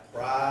where that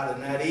pride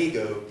and that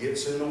ego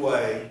gets in the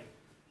way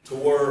to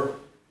where,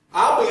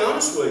 I'll be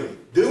honest with you,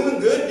 doing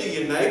good to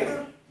your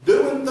neighbor,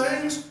 doing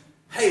things,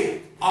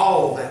 hey,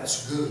 all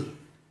that's good.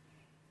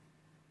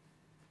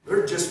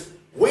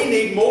 We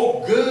need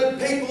more good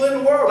people in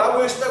the world. I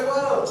wish there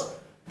was.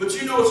 But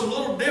you know, it's a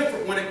little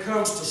different when it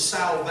comes to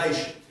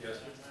salvation. Yes,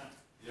 sir.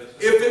 Yes, sir.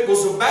 If it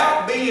was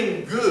about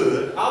being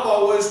good, I've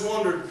always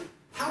wondered,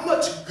 how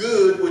much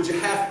good would you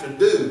have to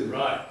do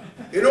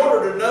in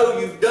order to know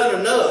you've done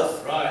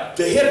enough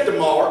to hit the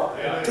mark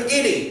to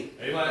get in?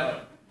 Amen.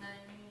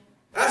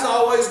 That's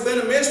always been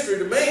a mystery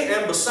to me.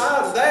 And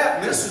besides that,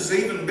 and this is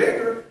even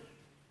bigger,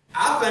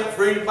 I think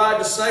for anybody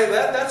to say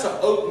that, that's an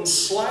open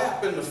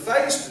slap in the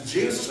face to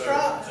Jesus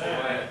Christ.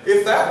 Amen.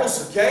 If that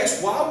was the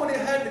case, why would he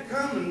have to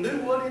come and do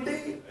what he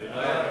did?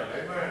 Amen.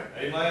 Amen.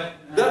 Amen.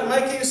 Doesn't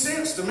make any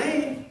sense to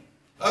me.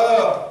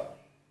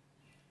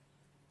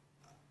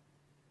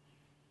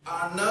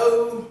 I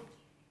know,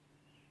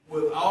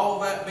 with all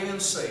that being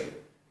said,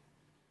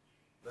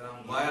 that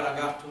I'm glad I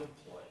got to a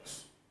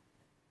place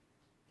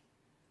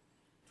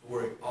to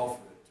where he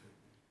offered it to me.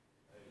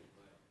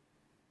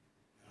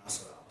 And I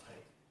said, I'll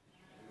take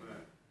it.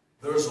 Amen.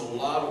 There's a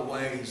lot of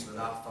ways that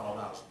I thought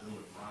I was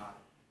doing right.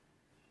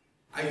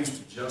 I used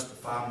to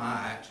justify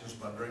my actions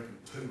by drinking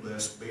 2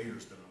 less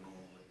beers than I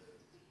normally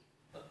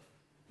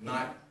do.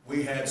 Night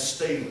we had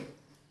stealing.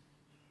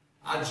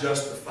 I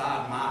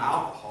justified my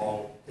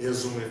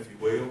alcoholism, if you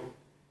will,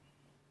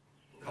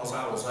 because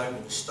I was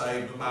able to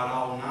stay about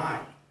all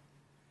night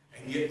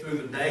and get through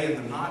the day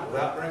and the night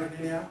without drinking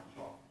any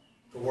alcohol,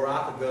 to where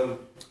I could go,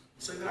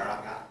 see there, I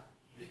got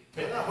it.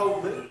 Take that whole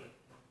bit.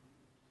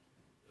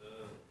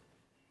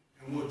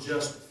 And we'll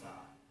justify.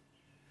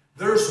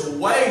 There's a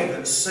way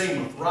that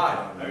seemeth right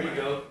unto There you man,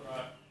 go.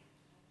 Right.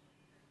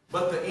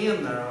 but the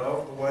end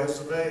thereof, the ways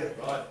of death.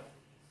 Right.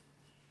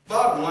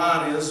 Bottom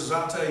line is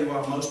I tell you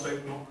why most people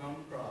don't come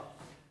to Christ.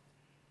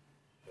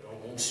 They don't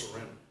want to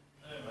surrender.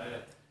 Amen.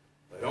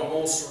 They don't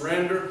want to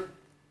surrender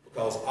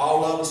because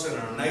all of us in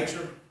our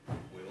nature,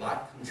 we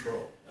like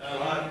control.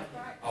 Right.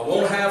 I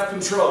want to have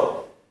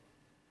control.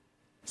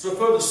 So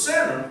for the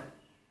sinner,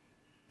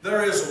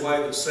 there is a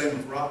way that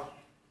seemeth right,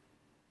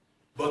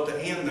 but the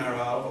end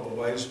thereof are the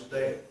ways of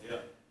death. Yeah.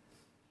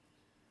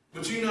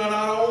 But you know,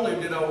 not only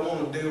did I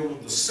want to deal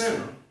with the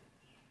sinner,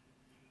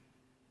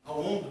 I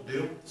wanted to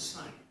deal with the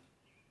saint.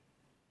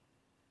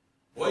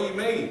 What do you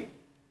mean?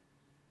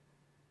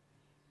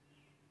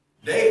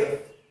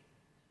 Death,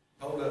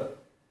 hold up.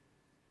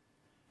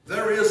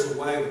 There is a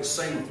way that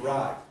seemeth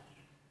right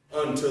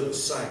unto the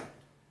saint.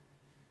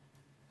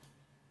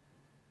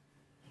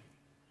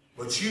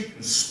 But you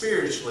can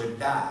spiritually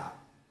die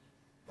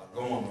by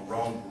going the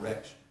wrong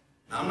direction.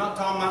 Now, I'm not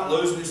talking about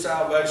losing your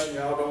salvation.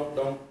 Y'all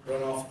don't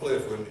run off the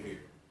cliff with me here.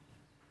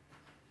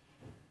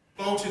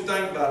 Why don't you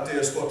think about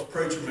this, what the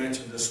preacher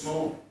mentioned this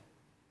morning.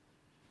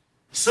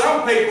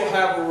 Some people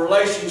have a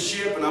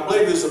relationship, and I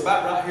believe it's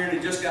about right here, and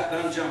he just got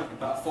done jumping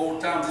about 4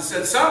 times. He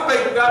said, some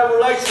people got a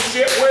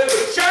relationship with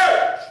the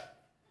church.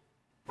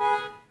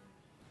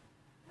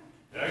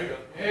 There you go.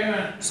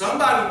 Amen. Some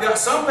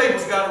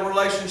people's got a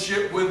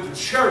relationship with the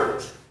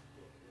church.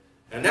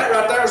 And that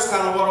right there is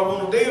kind of what I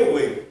want to deal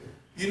with.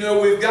 You know,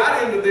 we've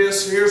got into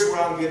this. Here's where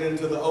I'll get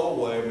into the old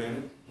way a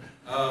minute.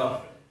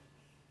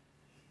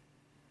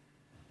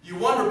 You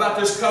wonder about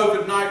this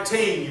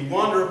COVID-19. You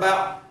wonder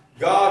about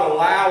God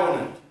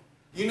allowing it.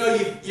 You know,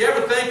 you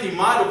ever think he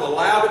might have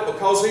allowed it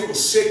because he was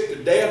sick to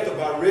death of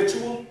our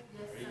ritual?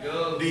 There you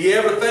go. Do you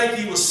ever think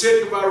he was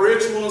sick of our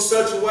ritual in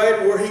such a way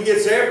where he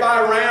gets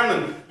everybody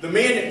around, and the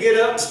men that get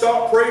up and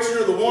start preaching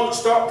are the ones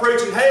that start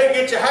preaching, hey,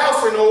 get your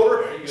house in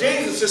order,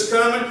 Jesus is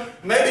coming.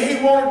 Maybe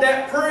he wanted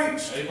that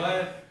preached.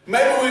 Amen.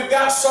 Maybe we've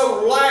got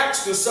so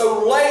lax and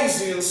so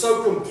lazy and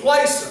so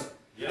complacent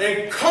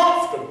and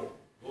comfortable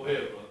Go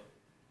ahead, brother.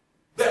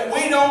 that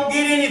we don't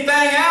get anything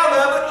out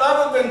of it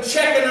other than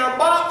checking our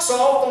box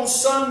off on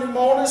Sunday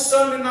morning,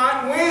 Sunday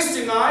night, and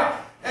Wednesday night.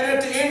 And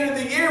at the end of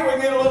the year,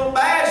 we get a little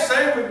badge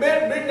saying we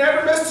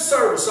never missed a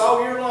service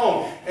all year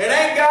long. And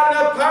ain't got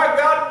enough power,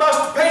 God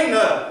bust a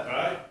peanut.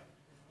 Right.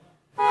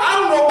 I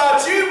don't know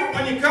about you, but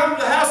when you come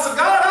to the house of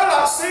God, I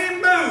like seeing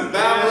move.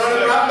 I'm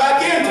running right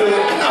back into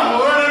it.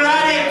 I'm running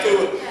right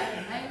into it.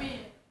 Amen.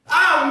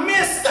 I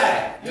miss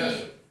that.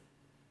 Yes.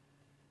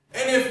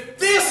 And if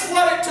this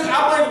what it took,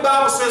 I believe the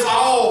Bible says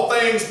all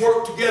things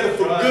work together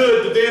for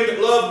good to them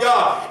that love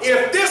God.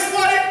 If this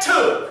what it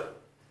took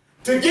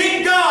to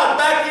get God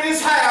back in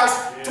his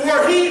house to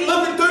where he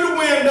looking through the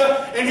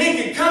window and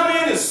he can come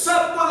in and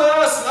sup with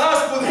us and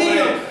us with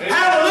him.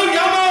 Hallelujah,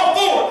 I'm all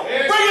for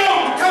it. Bring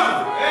on the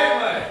comfort.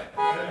 Amen.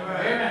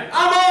 Amen.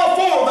 I'm all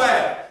for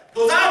that.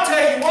 Because I'll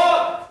tell you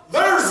what,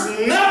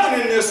 there's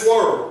nothing in this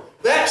world.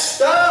 That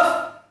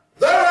stuff,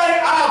 there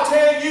ain't, I'll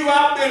tell you,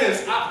 I've been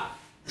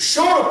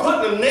short of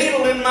putting a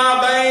needle in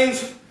my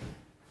veins,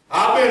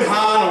 I've been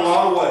high in a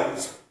lot of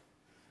ways.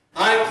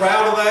 I ain't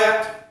proud of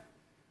that,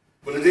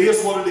 but it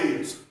is what it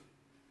is.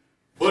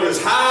 But as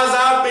high as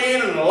I've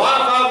been and the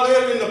life I've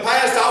lived in the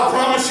past, I'll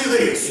promise you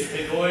this.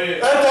 Go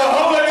ahead. Let the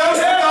Holy Ghost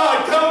of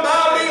God come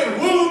by me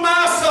and woo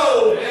my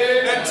soul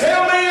and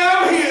tell me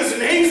I'm his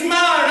and he's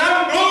mine and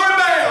I'm glory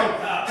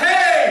bound.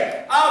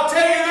 Hey, I'll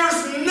tell you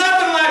there's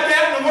nothing like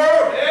that in the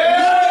world.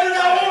 Nothing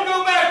that I won't go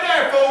back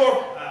there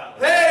for.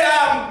 Hey,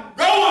 I'm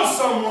going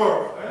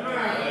somewhere.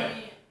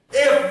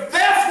 If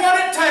that's what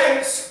it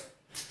takes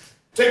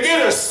to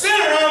get a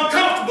sinner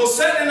uncomfortable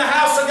sitting in the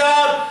house of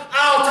God,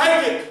 I'll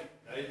take it.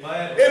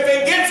 Amen. If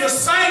it gets a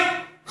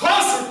saint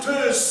closer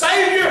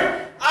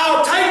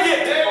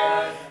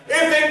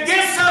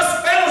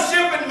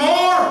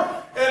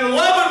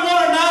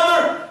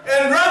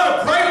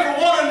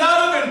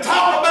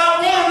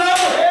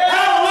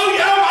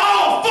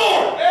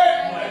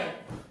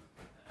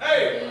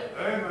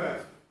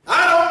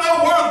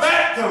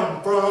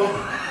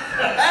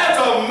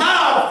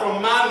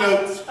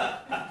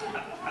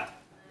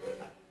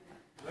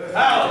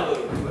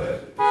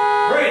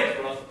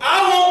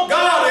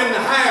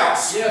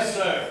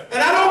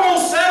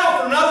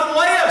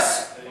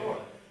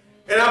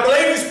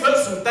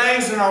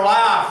things in our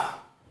life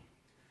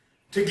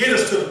to get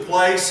us to the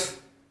place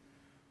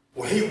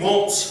where He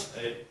wants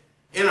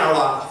in our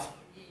life.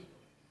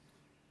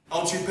 I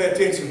want you to pay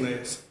attention to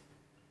this.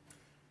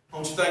 I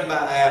want you to think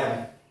about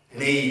Adam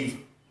and Eve.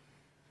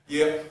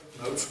 Yep,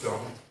 notes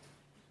gone.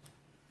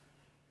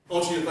 I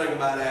want you to think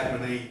about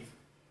Adam and Eve.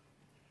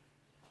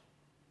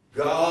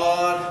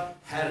 God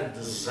had a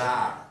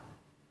desire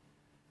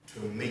to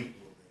meet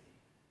with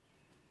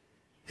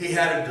them. He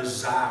had a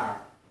desire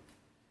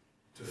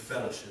to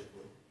fellowship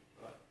with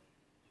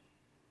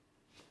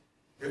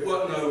them. It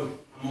wasn't no,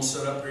 I'm going to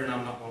sit up here and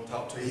I'm not going to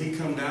talk to you. He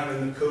come down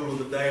in the cool of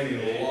the day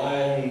and he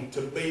longed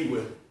to be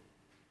with them.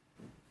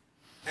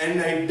 And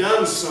they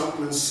done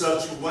something in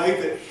such a way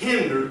that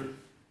hindered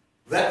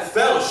that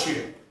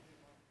fellowship.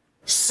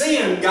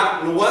 Sin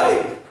got in the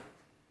way.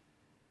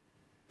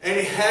 And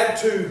he had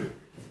to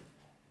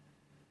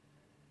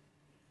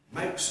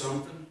make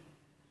something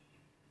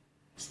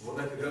so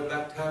they could go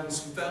back to having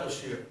some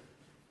fellowship.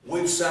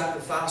 We've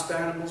sacrificed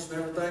animals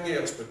and everything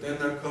else, but then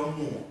there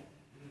come one.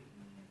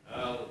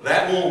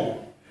 That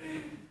one.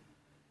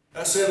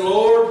 I said,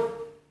 Lord,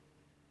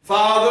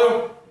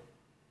 Father,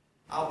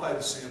 I'll pay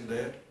the sin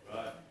debt.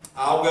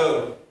 I'll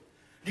go.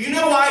 Do you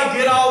know why he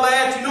did all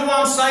that? Do you know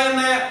why I'm saying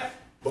that?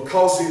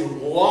 Because he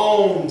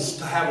longs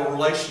to have a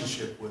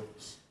relationship with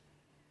us.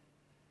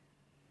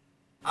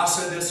 I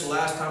said this the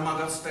last time I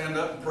got to stand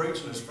up and preach,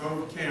 and it's in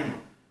front of the camera.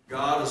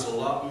 God is a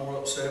lot more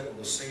upset with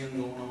the sin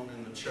going on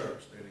in the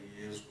church than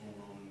He is going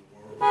on in the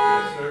world.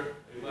 Yes, sir.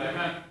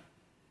 Amen.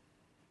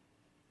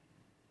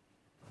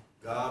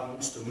 God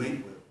wants to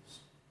meet with us.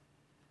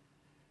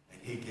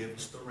 And He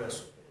gives us the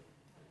recipe.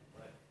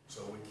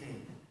 So we can.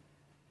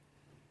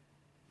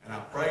 And I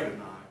pray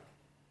tonight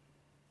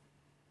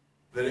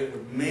that it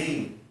would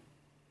mean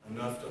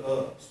enough to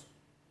us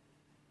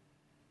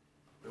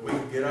that we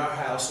could get our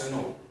house in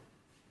order.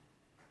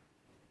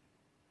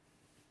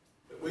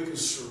 That we could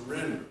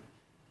surrender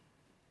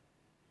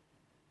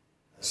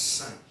as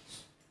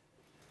saints.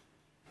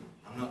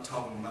 I'm not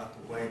talking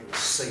about the way that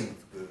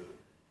seemeth good.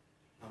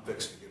 I'm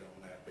fixing to get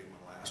on that, be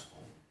my last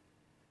point.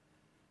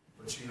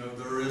 But you know,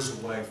 there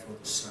is a way for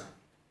the saint.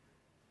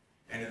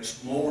 And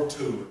it's more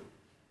to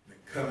it than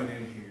coming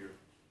in here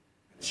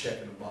and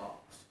checking a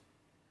box.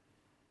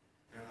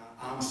 And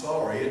I'm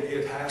sorry,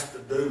 it has to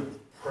do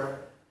with prayer.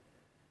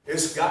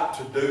 It's got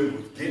to do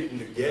with getting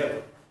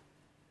together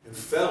and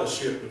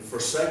fellowship and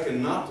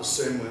forsaking not to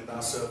sin with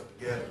thyself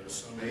together, as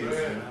some is,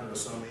 and out of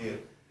some is.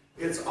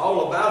 It's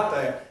all about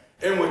that.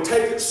 And we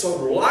take it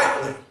so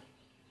lightly.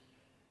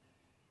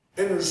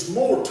 And there's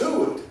more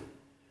to it.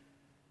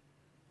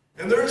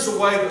 And there is a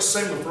way that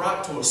seemeth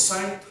right to a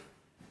saint.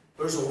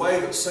 There's a way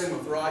that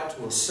seemeth right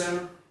to a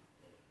sinner.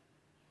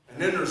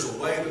 And then there's a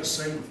way that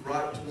seemeth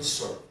right to the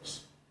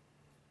service.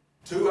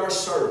 To our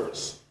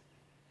service.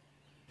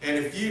 And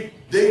if you're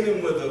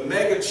dealing with a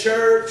mega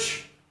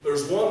church,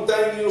 there's one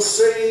thing you'll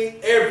see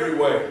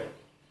everywhere.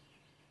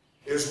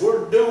 Is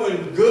we're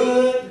doing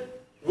good.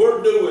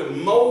 We're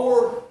doing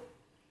more.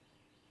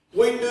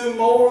 We do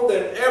more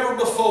than ever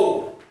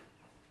before.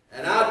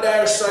 And I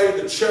dare say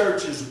the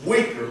church is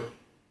weaker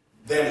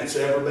than it's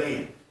ever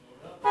been.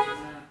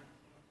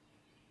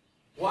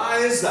 Why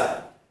is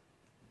that?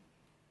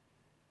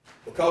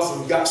 Because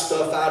we've got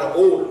stuff out of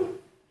order.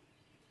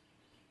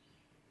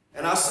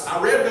 And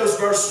I read those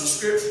verses of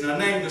Scripture and I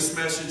named this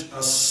message,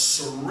 A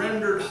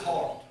Surrendered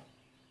Heart.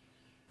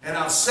 And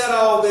I've said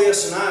all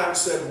this and I haven't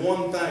said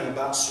one thing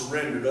about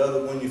surrendered other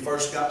than when you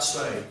first got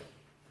saved.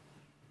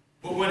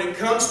 But when it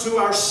comes to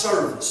our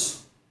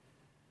service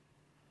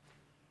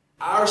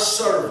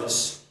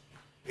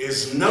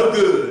is no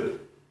good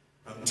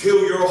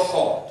until your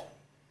heart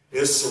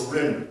is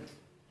surrendered.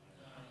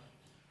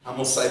 I'm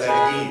going to say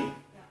that again.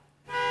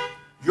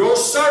 Your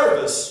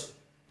service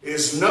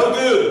is no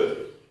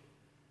good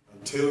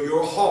until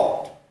your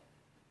heart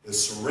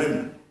is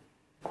surrendered.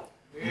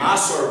 My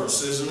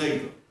service isn't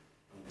either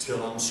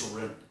until I'm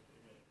surrendered.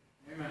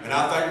 And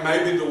I think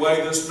maybe the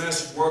way this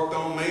message worked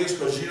on me is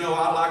because, you know,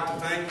 I'd like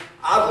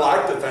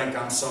to think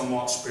I'm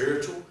somewhat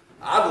spiritual.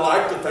 I'd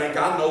like to think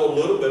I know a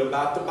little bit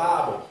about the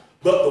Bible.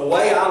 But the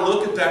way I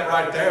look at that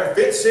right there, if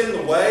it's in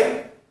the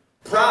way,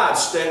 pride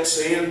steps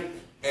in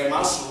and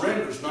my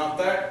surrender's not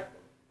there.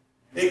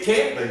 It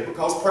can't be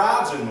because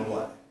pride's in the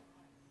way.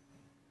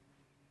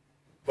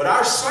 But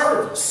our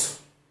service,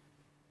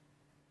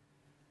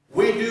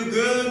 we do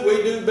good,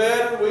 we do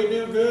better, we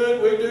do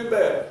good, we do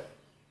better.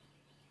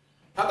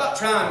 How about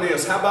trying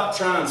this? How about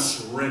trying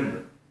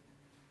surrender?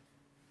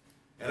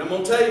 And I'm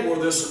going to tell you where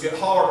this will get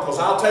hard because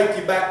I'll take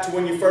you back to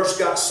when you first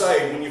got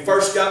saved. When you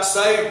first got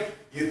saved,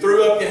 you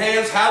threw up your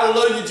hands,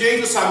 hallelujah,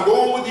 Jesus, I'm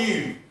going with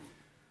you.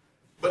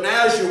 But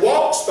now as your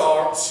walk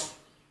starts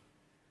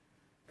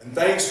and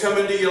things come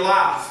into your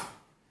life,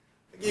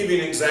 I'll give you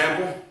an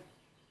example.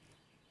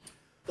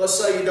 Let's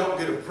say you don't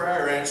get a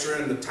prayer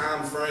answer in the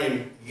time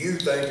frame you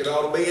think it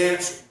ought to be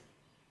answered.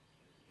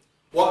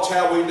 Watch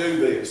how we do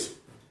this.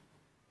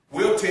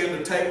 We'll tend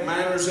to take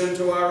matters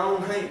into our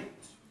own hands.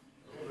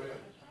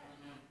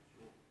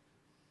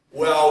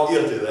 We're all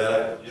guilty of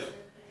that.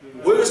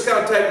 We'll just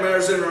kind of take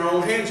matters in our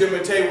own hands. Let me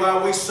tell you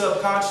why we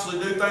subconsciously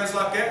do things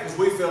like that, because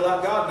we feel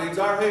like God needs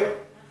our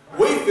help.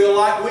 We feel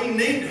like we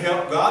need to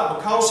help God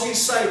because He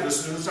saved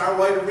us and it's our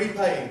way to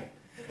repay Him.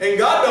 And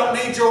God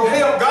don't need your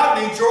help,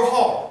 God needs your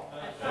heart.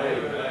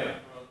 Amen.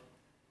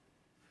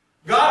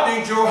 God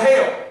needs your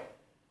help.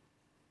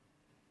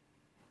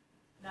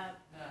 No.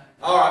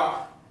 All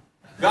right.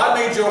 God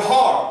needs your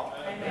heart.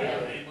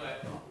 Amen.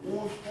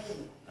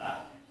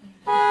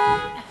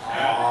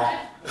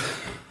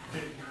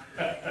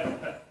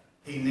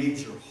 He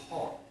needs your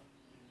heart.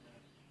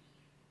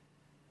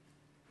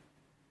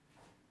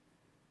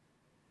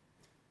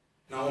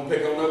 Now, I won't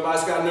pick on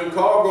nobody's got a new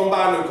car. Go and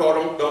buy a new car.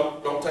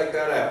 Don't take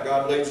that out.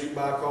 God leads you to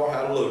buy a car.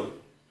 Hallelujah.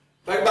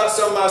 Think about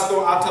somebody's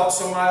going. I talked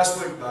to somebody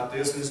last week about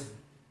this, and this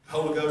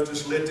Holy Ghost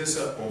just lit this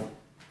up on me.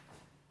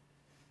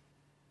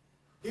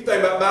 You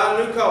think about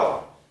buying a new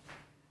car.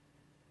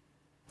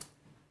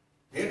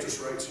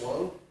 Interest rate's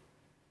low.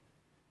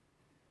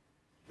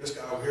 This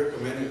guy over here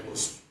come in, it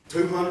was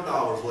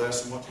 $200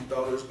 less than what you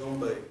thought it was going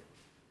to be.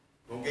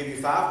 Going to give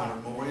you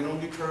 $500 more in on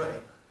your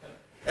trade.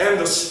 And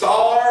the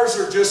stars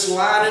are just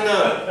lining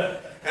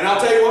up. And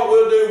I'll tell you what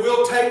we'll do.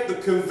 We'll take the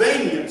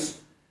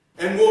convenience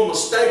and we'll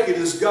mistake it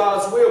as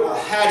God's will.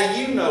 Well, how do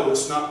you know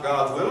it's not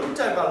God's will? Let me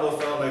tell you about a little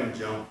fellow named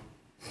John.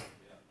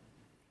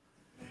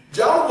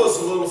 John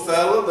was a little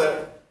fellow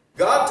that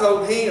God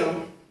told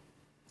him,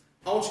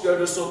 I want you to go to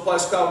this little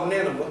place called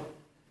Nineveh,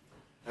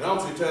 and I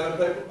want you to tell them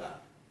people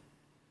about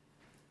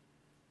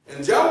it.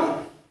 And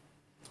Jonah,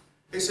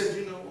 he said,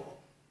 you know what?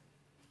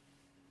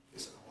 He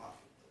said, I like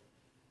it.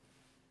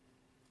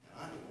 And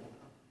I ain't going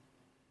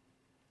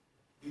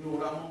to. You know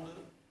what I'm going to do?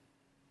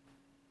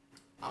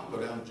 I'm going to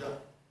go down to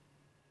Joppa.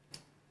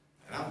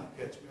 And I'm going to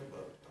catch me a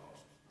boat to toss.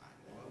 I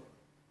ain't going over.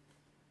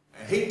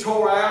 And he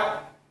tore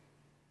out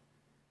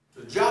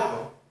to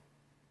Joppa.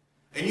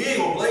 And you ain't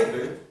going to believe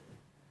it,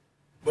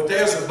 but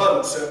there's a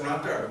boat sitting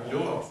right there.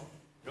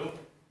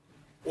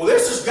 Well,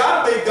 this has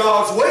got to be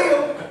God's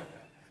will.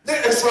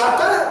 It's right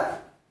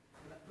there.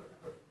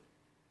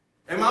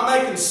 Am I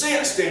making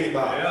sense to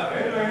anybody?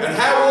 Yeah. And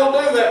how we'll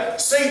do that?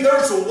 See,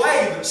 there's a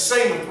way that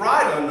seemeth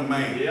right unto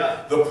man.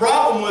 Yeah. The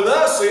problem with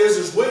us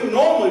is we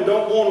normally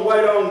don't want to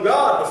wait on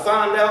God to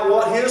find out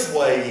what His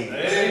way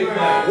is.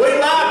 Amen. We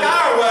like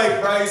our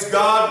way, praise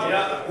God.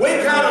 Yeah.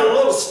 We're kind of a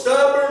little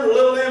stubborn, a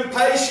little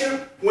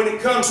impatient when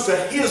it comes to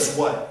His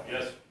way.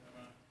 Yes.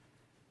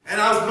 And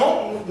I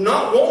was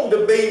not wanting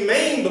to be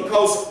mean,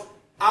 because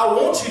I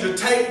want you to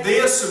take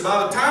this, and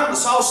by the time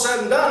it's all said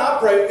and done, I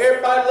pray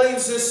everybody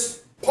leaves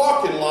this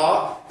parking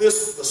lot,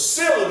 this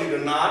facility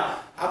tonight.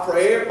 I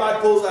pray everybody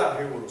pulls out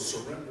here with a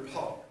surrendered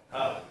heart.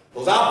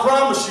 Because I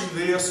promise you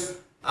this,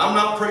 I'm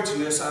not preaching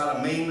this out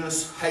of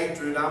meanness,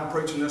 hatred. I'm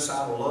preaching this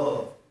out of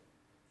love.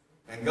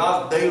 And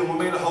God's dealing with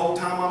me the whole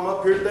time I'm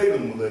up here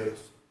dealing with this.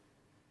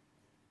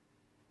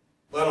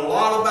 But a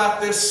lot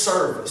about this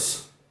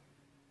service,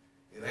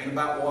 it ain't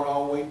about what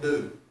all we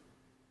do.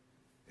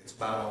 It's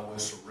about all we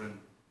surrender.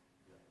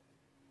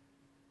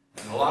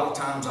 And a lot of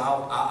times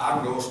I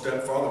can go a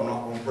step further. I'm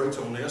not going to preach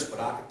on this, but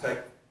I could take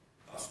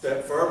a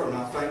step further, and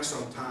I think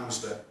sometimes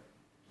that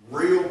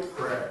real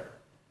prayer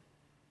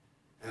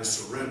and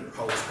surrender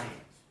holds hands.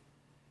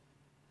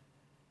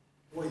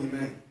 What do you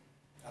mean?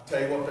 I'll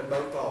tell you what they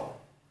both are.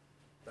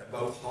 They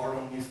both hard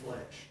on your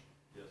flesh.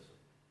 Yes,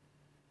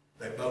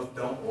 sir. They both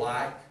don't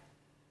like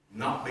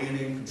not being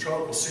in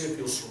control. But see, if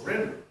you'll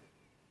surrender,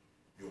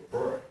 you'll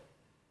pray.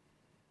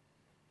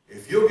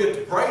 If you'll get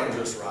to praying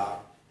just right,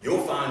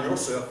 you'll find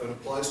yourself in a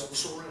place of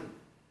surrender.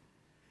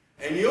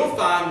 And you'll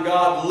find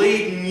God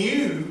leading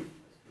you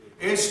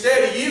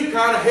instead of you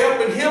kind of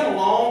helping Him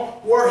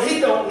along where He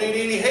don't need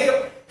any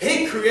help.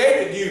 He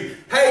created you.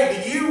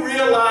 Hey, do you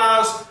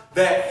realize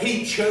that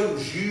He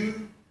chose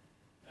you?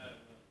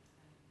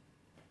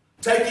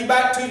 Take you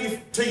back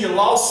to your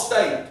lost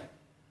state.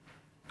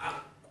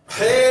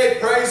 Hey,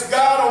 praise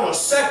God, on the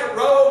second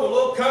row of a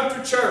little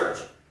country church.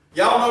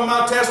 Y'all know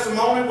my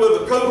testimony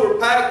with a cooler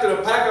packed and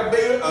a pack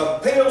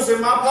of pills in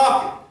my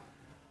pocket.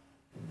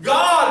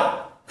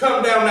 God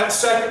come down that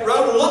second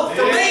row to look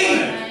for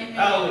me.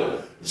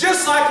 Hallelujah.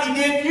 Just like He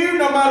did you,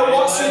 no matter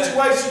what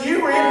situation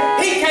you were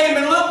in, He came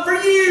and looked for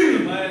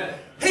you.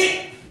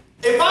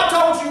 If I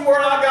told you where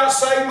I got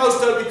saved,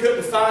 most of you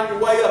couldn't find your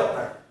way up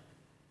there.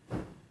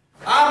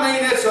 I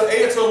mean,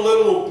 it's a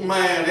little,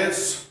 man,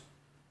 it's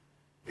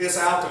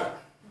out there.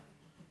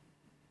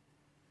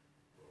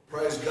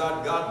 Praise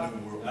God, God knew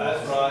where it was.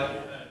 That's right.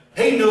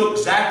 He knew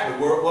exactly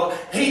where it was.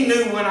 He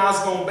knew when I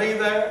was going to be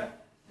there.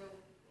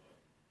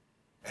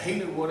 He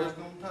knew what it was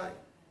going to take.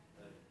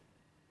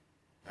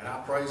 And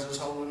I praise His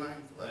holy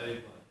name for that.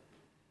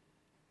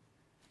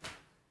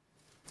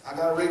 I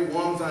got to read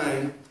one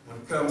thing when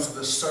it comes to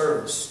this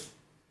service.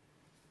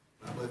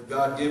 I believe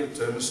God gave it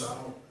to me, so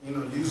I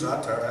don't, usually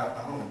I tear it out and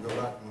I don't even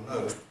go back to my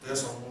notes, but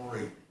this I'm going to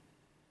read.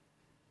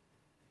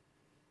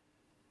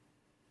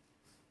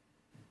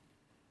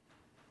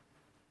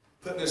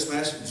 Putting this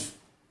message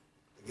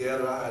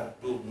together, I had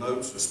little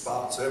notes and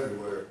spots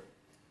everywhere.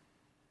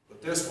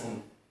 But this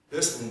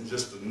one's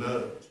just a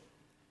nudge.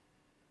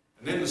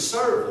 And in the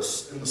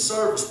service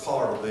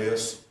part of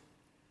this,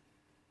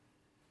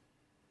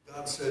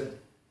 God said,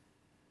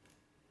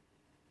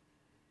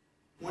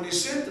 when he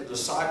sent the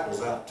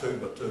disciples out 2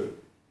 by 2,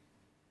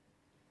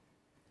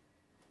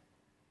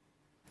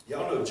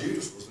 y'all know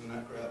Judas was in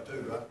that crowd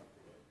too, right?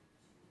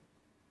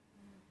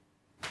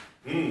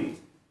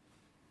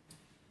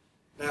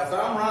 Now, if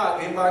I'm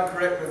right, anybody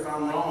correct me if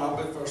I'm wrong, I'll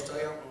be the first to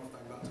tell you I don't know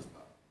anything about this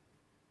Bible.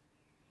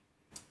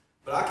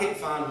 But I can't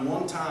find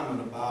one time in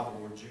the Bible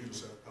where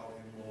Judas ever called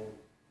him Lord.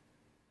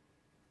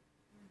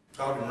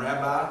 Called him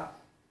Rabbi,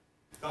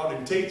 called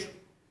him teacher.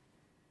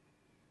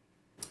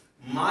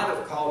 Might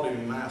have called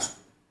him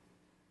Master,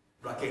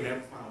 but I can't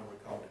ever find where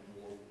he called him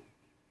Lord.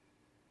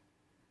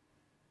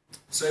 It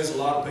says a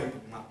lot of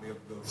people might be able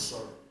to go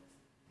serve,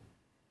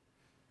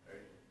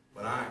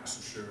 but I ain't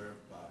so sure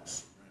everybody's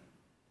surrendered.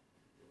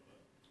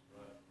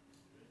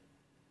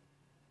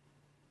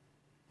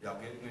 Y'all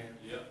getting there?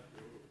 Yep.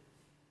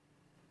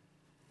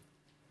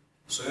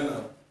 So in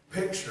a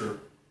picture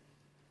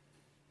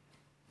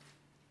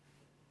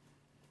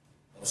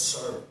of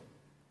serving,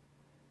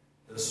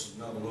 this is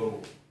another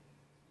little,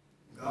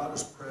 God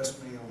has pressed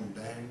me on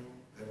Daniel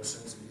ever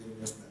since he gave me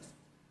this message.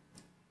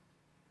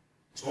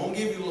 So I'm going to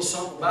give you a little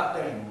something about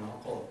Daniel and I'll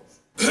close.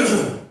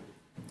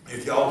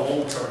 If y'all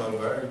want to turn over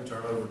there, you can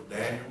turn over to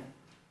Daniel.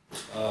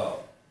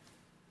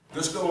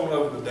 Just go on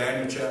over to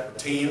Daniel chapter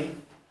 10.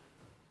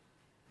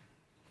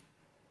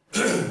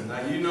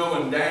 Now you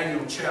know in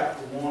Daniel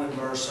chapter 1 and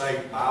verse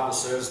 8, the Bible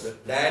says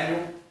that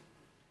Daniel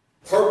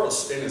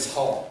purposed in his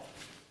heart.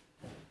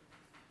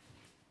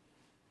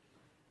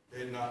 He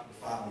did not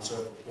defile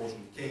himself with a portion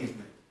of the king's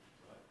meat.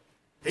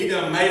 He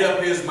done made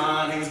up his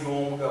mind he was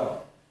going with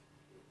God.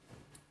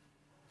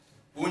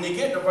 When you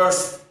get to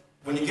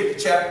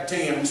chapter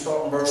 10,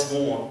 starting verse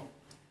 1,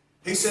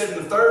 he said,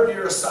 in the 3rd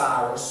year of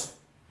Cyrus,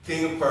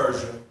 king of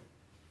Persia.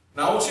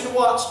 Now I want you to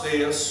watch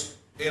this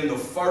in the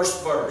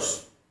first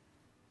verse.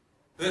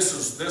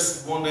 This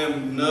is one of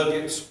them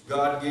nuggets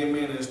God gave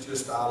me, and it's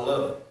just, I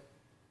love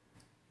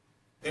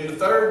it. In the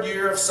 3rd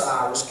year of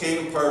Cyrus,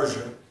 king of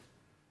Persia,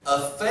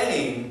 a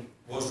thing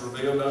was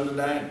revealed unto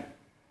Daniel,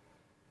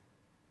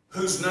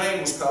 whose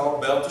name was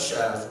called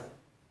Belteshazzar,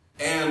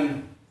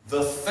 and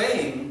the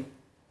thing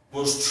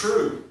was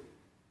true.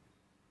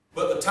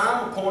 But the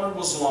time appointed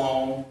was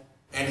long,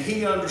 and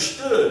he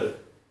understood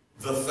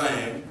the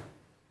thing,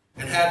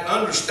 and had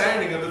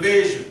understanding of the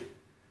vision.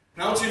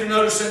 Now I want you to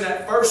notice in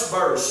that first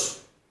verse,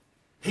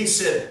 he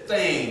said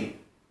thing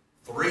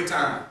 3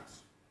 times.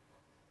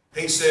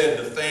 He said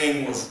the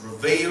thing was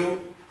revealed,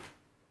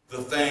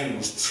 the thing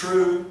was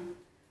true,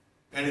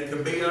 and it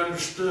could be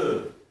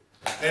understood.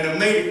 And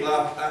immediately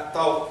I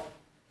thought,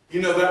 you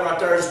know, that right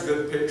there is a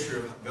good picture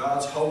of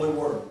God's holy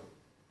word.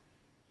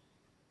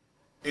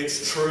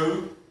 It's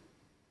true,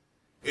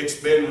 it's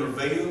been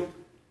revealed,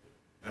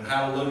 and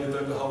hallelujah,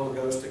 through the Holy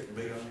Ghost it can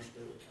be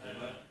understood.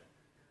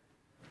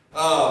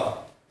 Amen.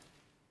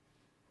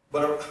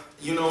 But,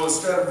 you know,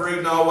 instead of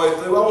reading all the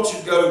way through, I want you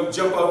to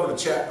jump over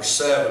to chapter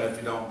 7, if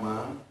you don't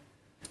mind.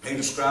 He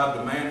described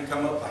a man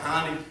come up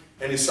behind him,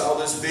 and he saw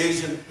this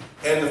vision.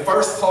 And the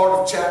first part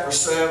of chapter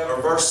 7,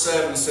 or verse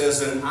 7,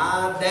 says, and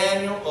I,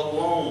 Daniel,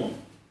 alone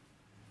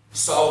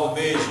saw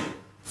the vision.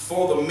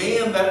 For the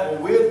men that were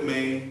with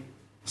me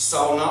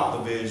saw not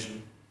the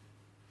vision,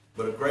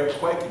 but a great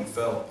quaking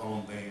fell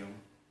upon them,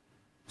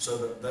 so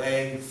that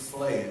they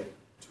fled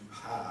to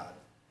hide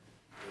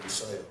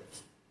themselves.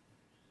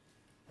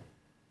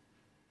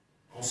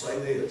 I'll say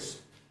this.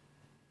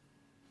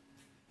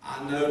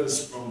 I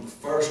noticed from the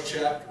first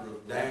chapter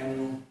of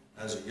Daniel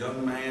as a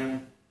young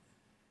man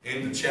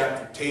into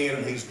chapter 10,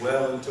 and he's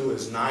well into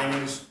his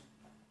 90s,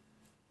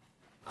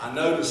 I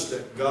noticed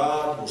that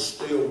God was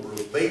still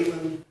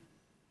revealing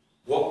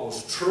what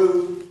was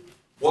true,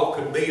 what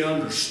could be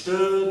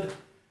understood.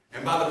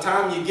 And by the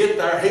time you get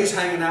there, he's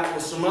hanging out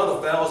with some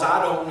other fellas.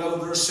 I don't know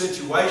their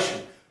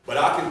situation, but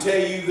I can tell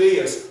you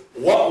this.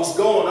 What was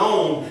going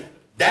on,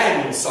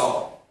 Daniel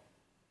saw.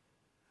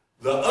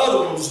 The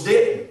other ones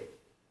didn't.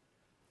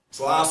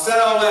 So I said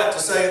all that to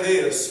say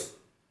this.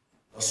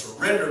 A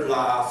surrendered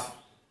life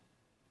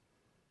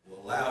will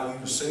allow you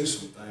to see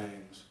some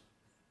things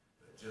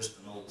that just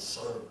an old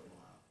servant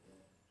life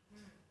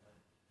won't.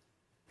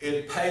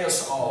 It'd pay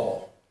us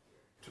all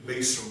to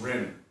be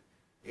surrendered.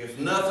 If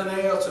nothing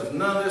else, if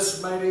none of this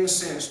has made any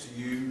sense to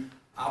you,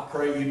 I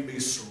pray you'd be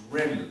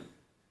surrendered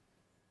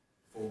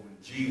for when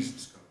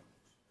Jesus comes.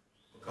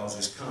 Because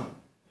he's coming.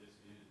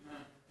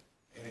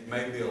 And it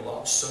may be a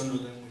lot sooner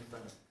than we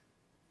think.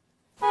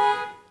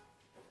 I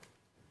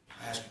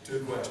ask you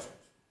 2 questions.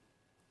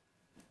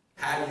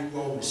 How are you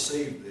going to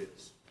receive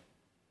this?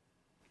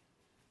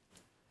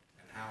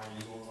 And how are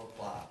you going to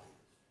apply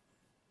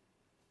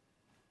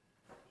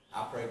this?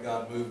 I pray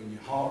God move in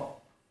your heart.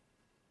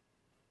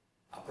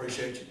 I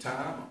appreciate your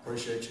time. I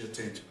appreciate your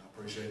attention. I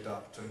appreciate the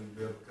opportunity to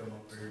be able to come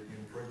up here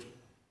and preach.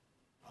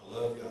 I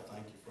love you. I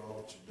thank you for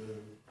all that you do. I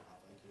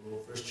thank you,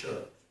 Lord, for this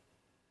church.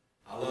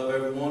 I love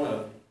every one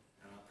of you.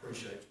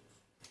 Appreciate you.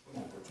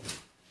 Come on, preacher.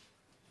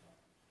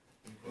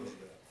 Let me close it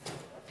out.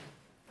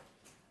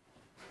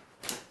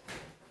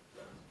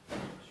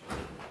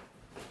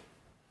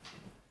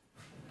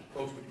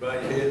 Bow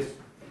your heads,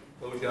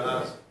 close your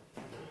eyes.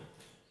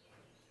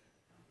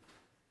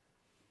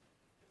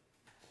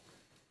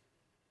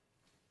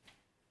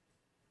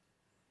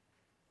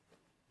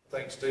 I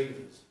think Steve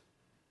is,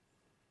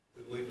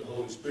 we believe the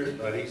Holy Spirit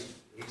tonight.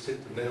 He's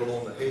hit the nail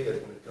on the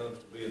head when it comes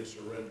to being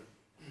surrendered.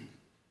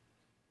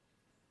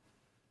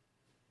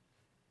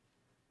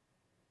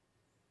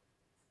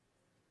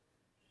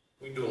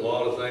 We can do a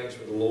lot of things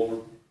for the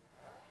Lord.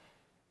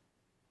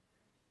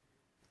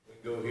 We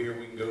can go here,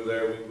 we can go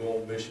there, we can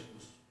go on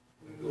missions.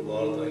 We can do a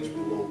lot of things for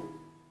the Lord.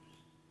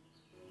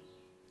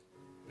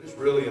 But it's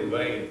really in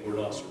vain if we're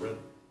not surrendered.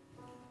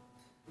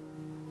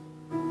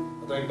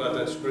 I think about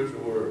that scripture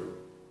where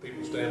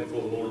people stand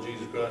before the Lord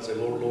Jesus Christ and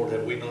say, Lord, Lord,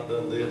 have we not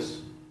done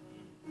this?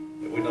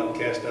 Have we not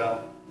cast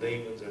out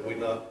demons? Have we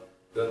not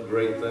done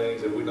great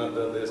things? Have we not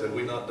done this? Have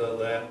we not done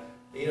that?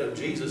 You know,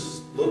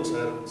 Jesus looks at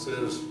them and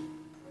says,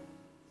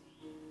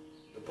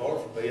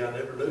 depart from me, I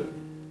never knew.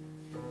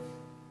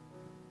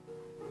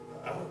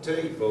 I'm going to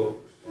tell you,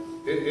 folks,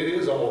 it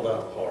is all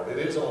about the heart. It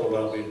is all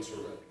about being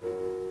surrendered.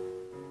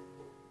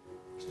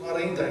 It's not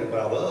anything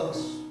about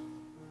us.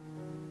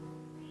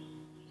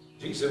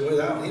 Jesus said,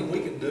 without Him,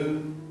 we can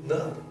do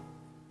nothing.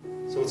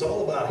 So it's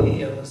all about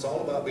Him. It's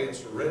all about being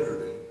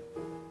surrendered to Him.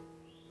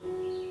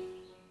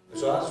 And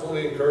so I just want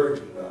to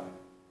encourage you tonight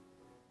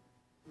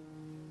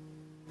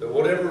that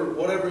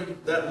whatever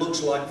that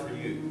looks like for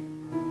you,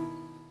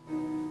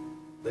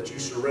 that you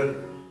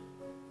surrender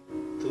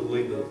to the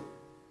lead of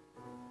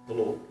the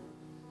Lord.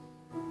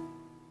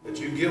 That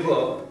you give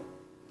up,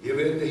 give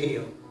in to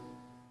Him,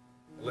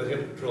 and let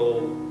Him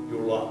control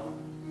your life.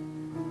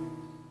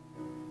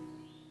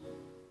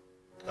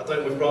 I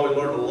think we've probably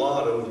learned a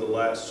lot over the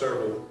last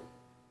several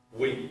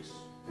weeks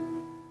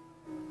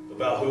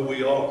about who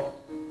we are,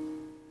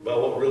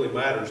 about what really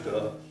matters to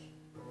us,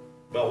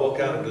 about what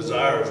kind of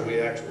desires we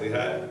actually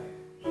have.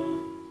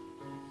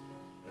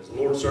 As the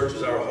Lord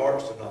searches our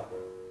hearts tonight,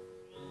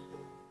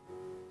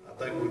 I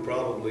think we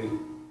probably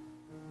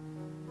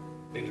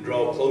need to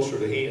draw closer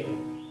to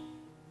Him.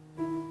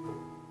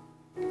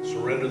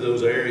 Surrender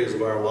those areas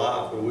of our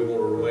life where we want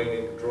to remain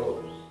in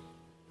control.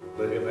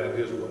 Let Him have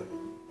His way.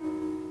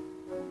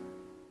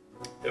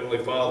 Heavenly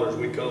Father, as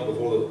we come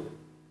before the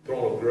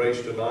throne of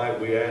grace tonight,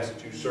 we ask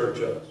that you search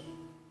us.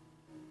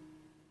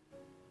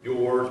 Your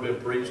word's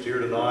been preached here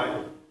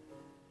tonight.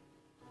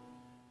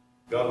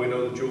 God, we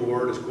know that your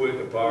word is quick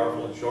and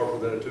powerful and sharper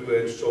than a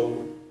two-edged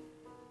sword.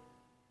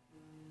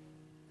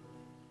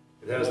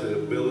 It has the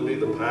ability,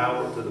 the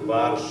power to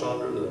divide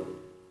asunder the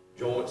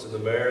joints and the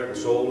marrow, the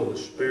soul and the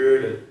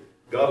spirit. And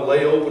God,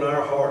 lay open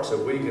our hearts that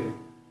we can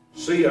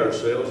see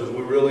ourselves as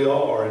we really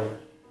are. And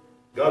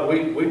God,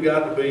 we've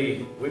got to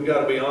be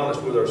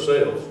honest with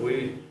ourselves.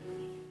 We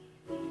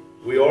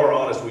are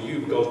honest with you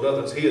because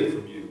nothing's hid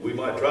from you. We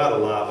might try to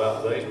lie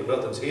about things, but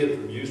nothing's hid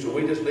from you. So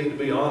we just need to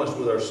be honest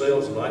with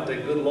ourselves tonight.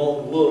 Take a good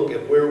long look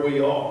at where we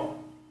are.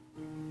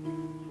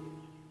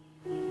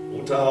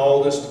 We'll tie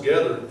all this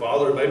together.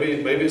 Father, maybe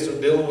it's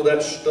dealing with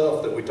that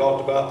stuff that we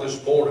talked about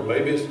this morning.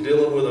 Maybe it's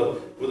dealing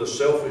with a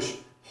selfish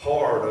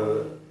heart,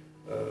 a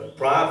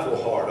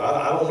prideful heart.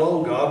 I don't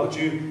know, God, but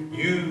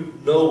you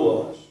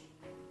know us.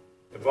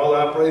 And Father,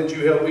 I pray that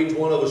you help each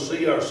one of us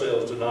see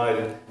ourselves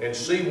tonight and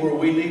see where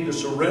we need to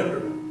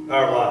surrender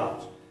our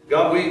lives.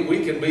 God,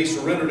 we can be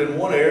surrendered in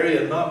one area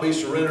and not be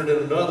surrendered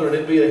in another, and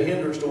it be a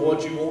hindrance to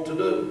what you want to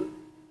do.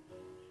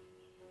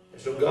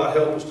 And so God,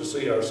 help us to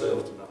see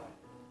ourselves tonight.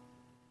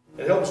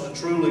 And help us to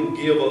truly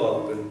give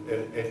up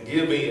and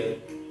give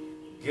in,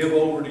 give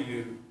over to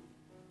you,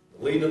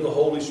 lead in the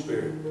Holy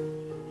Spirit.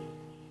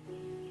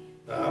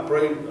 I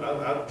pray,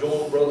 I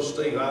join with Brother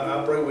Steve.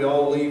 I pray we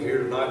all leave here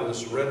tonight with a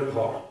surrendered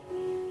heart.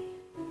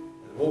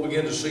 And we'll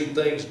begin to see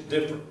things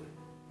differently,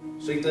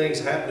 see things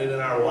happening in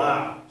our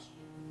lives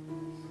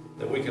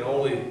that we can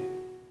only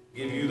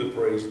give you the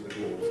praise and the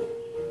glory for. So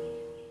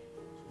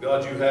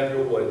God, you have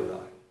your way tonight.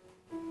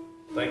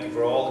 Thank you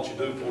for all that you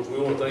do for us. We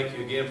want to thank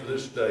you again for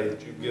this day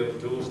that you've given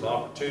to us, the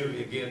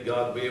opportunity again,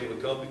 God, to be able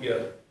to come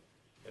together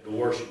and to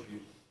worship you.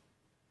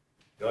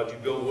 God, you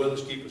go with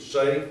us, keep us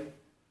safe.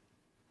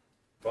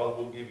 Father,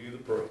 we'll give you the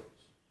praise.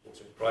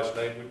 It's in Christ's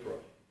name we pray.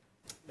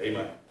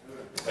 Amen.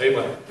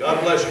 Amen.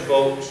 God bless you,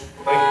 folks.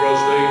 Thank you,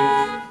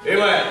 Brother Steve.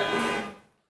 Amen.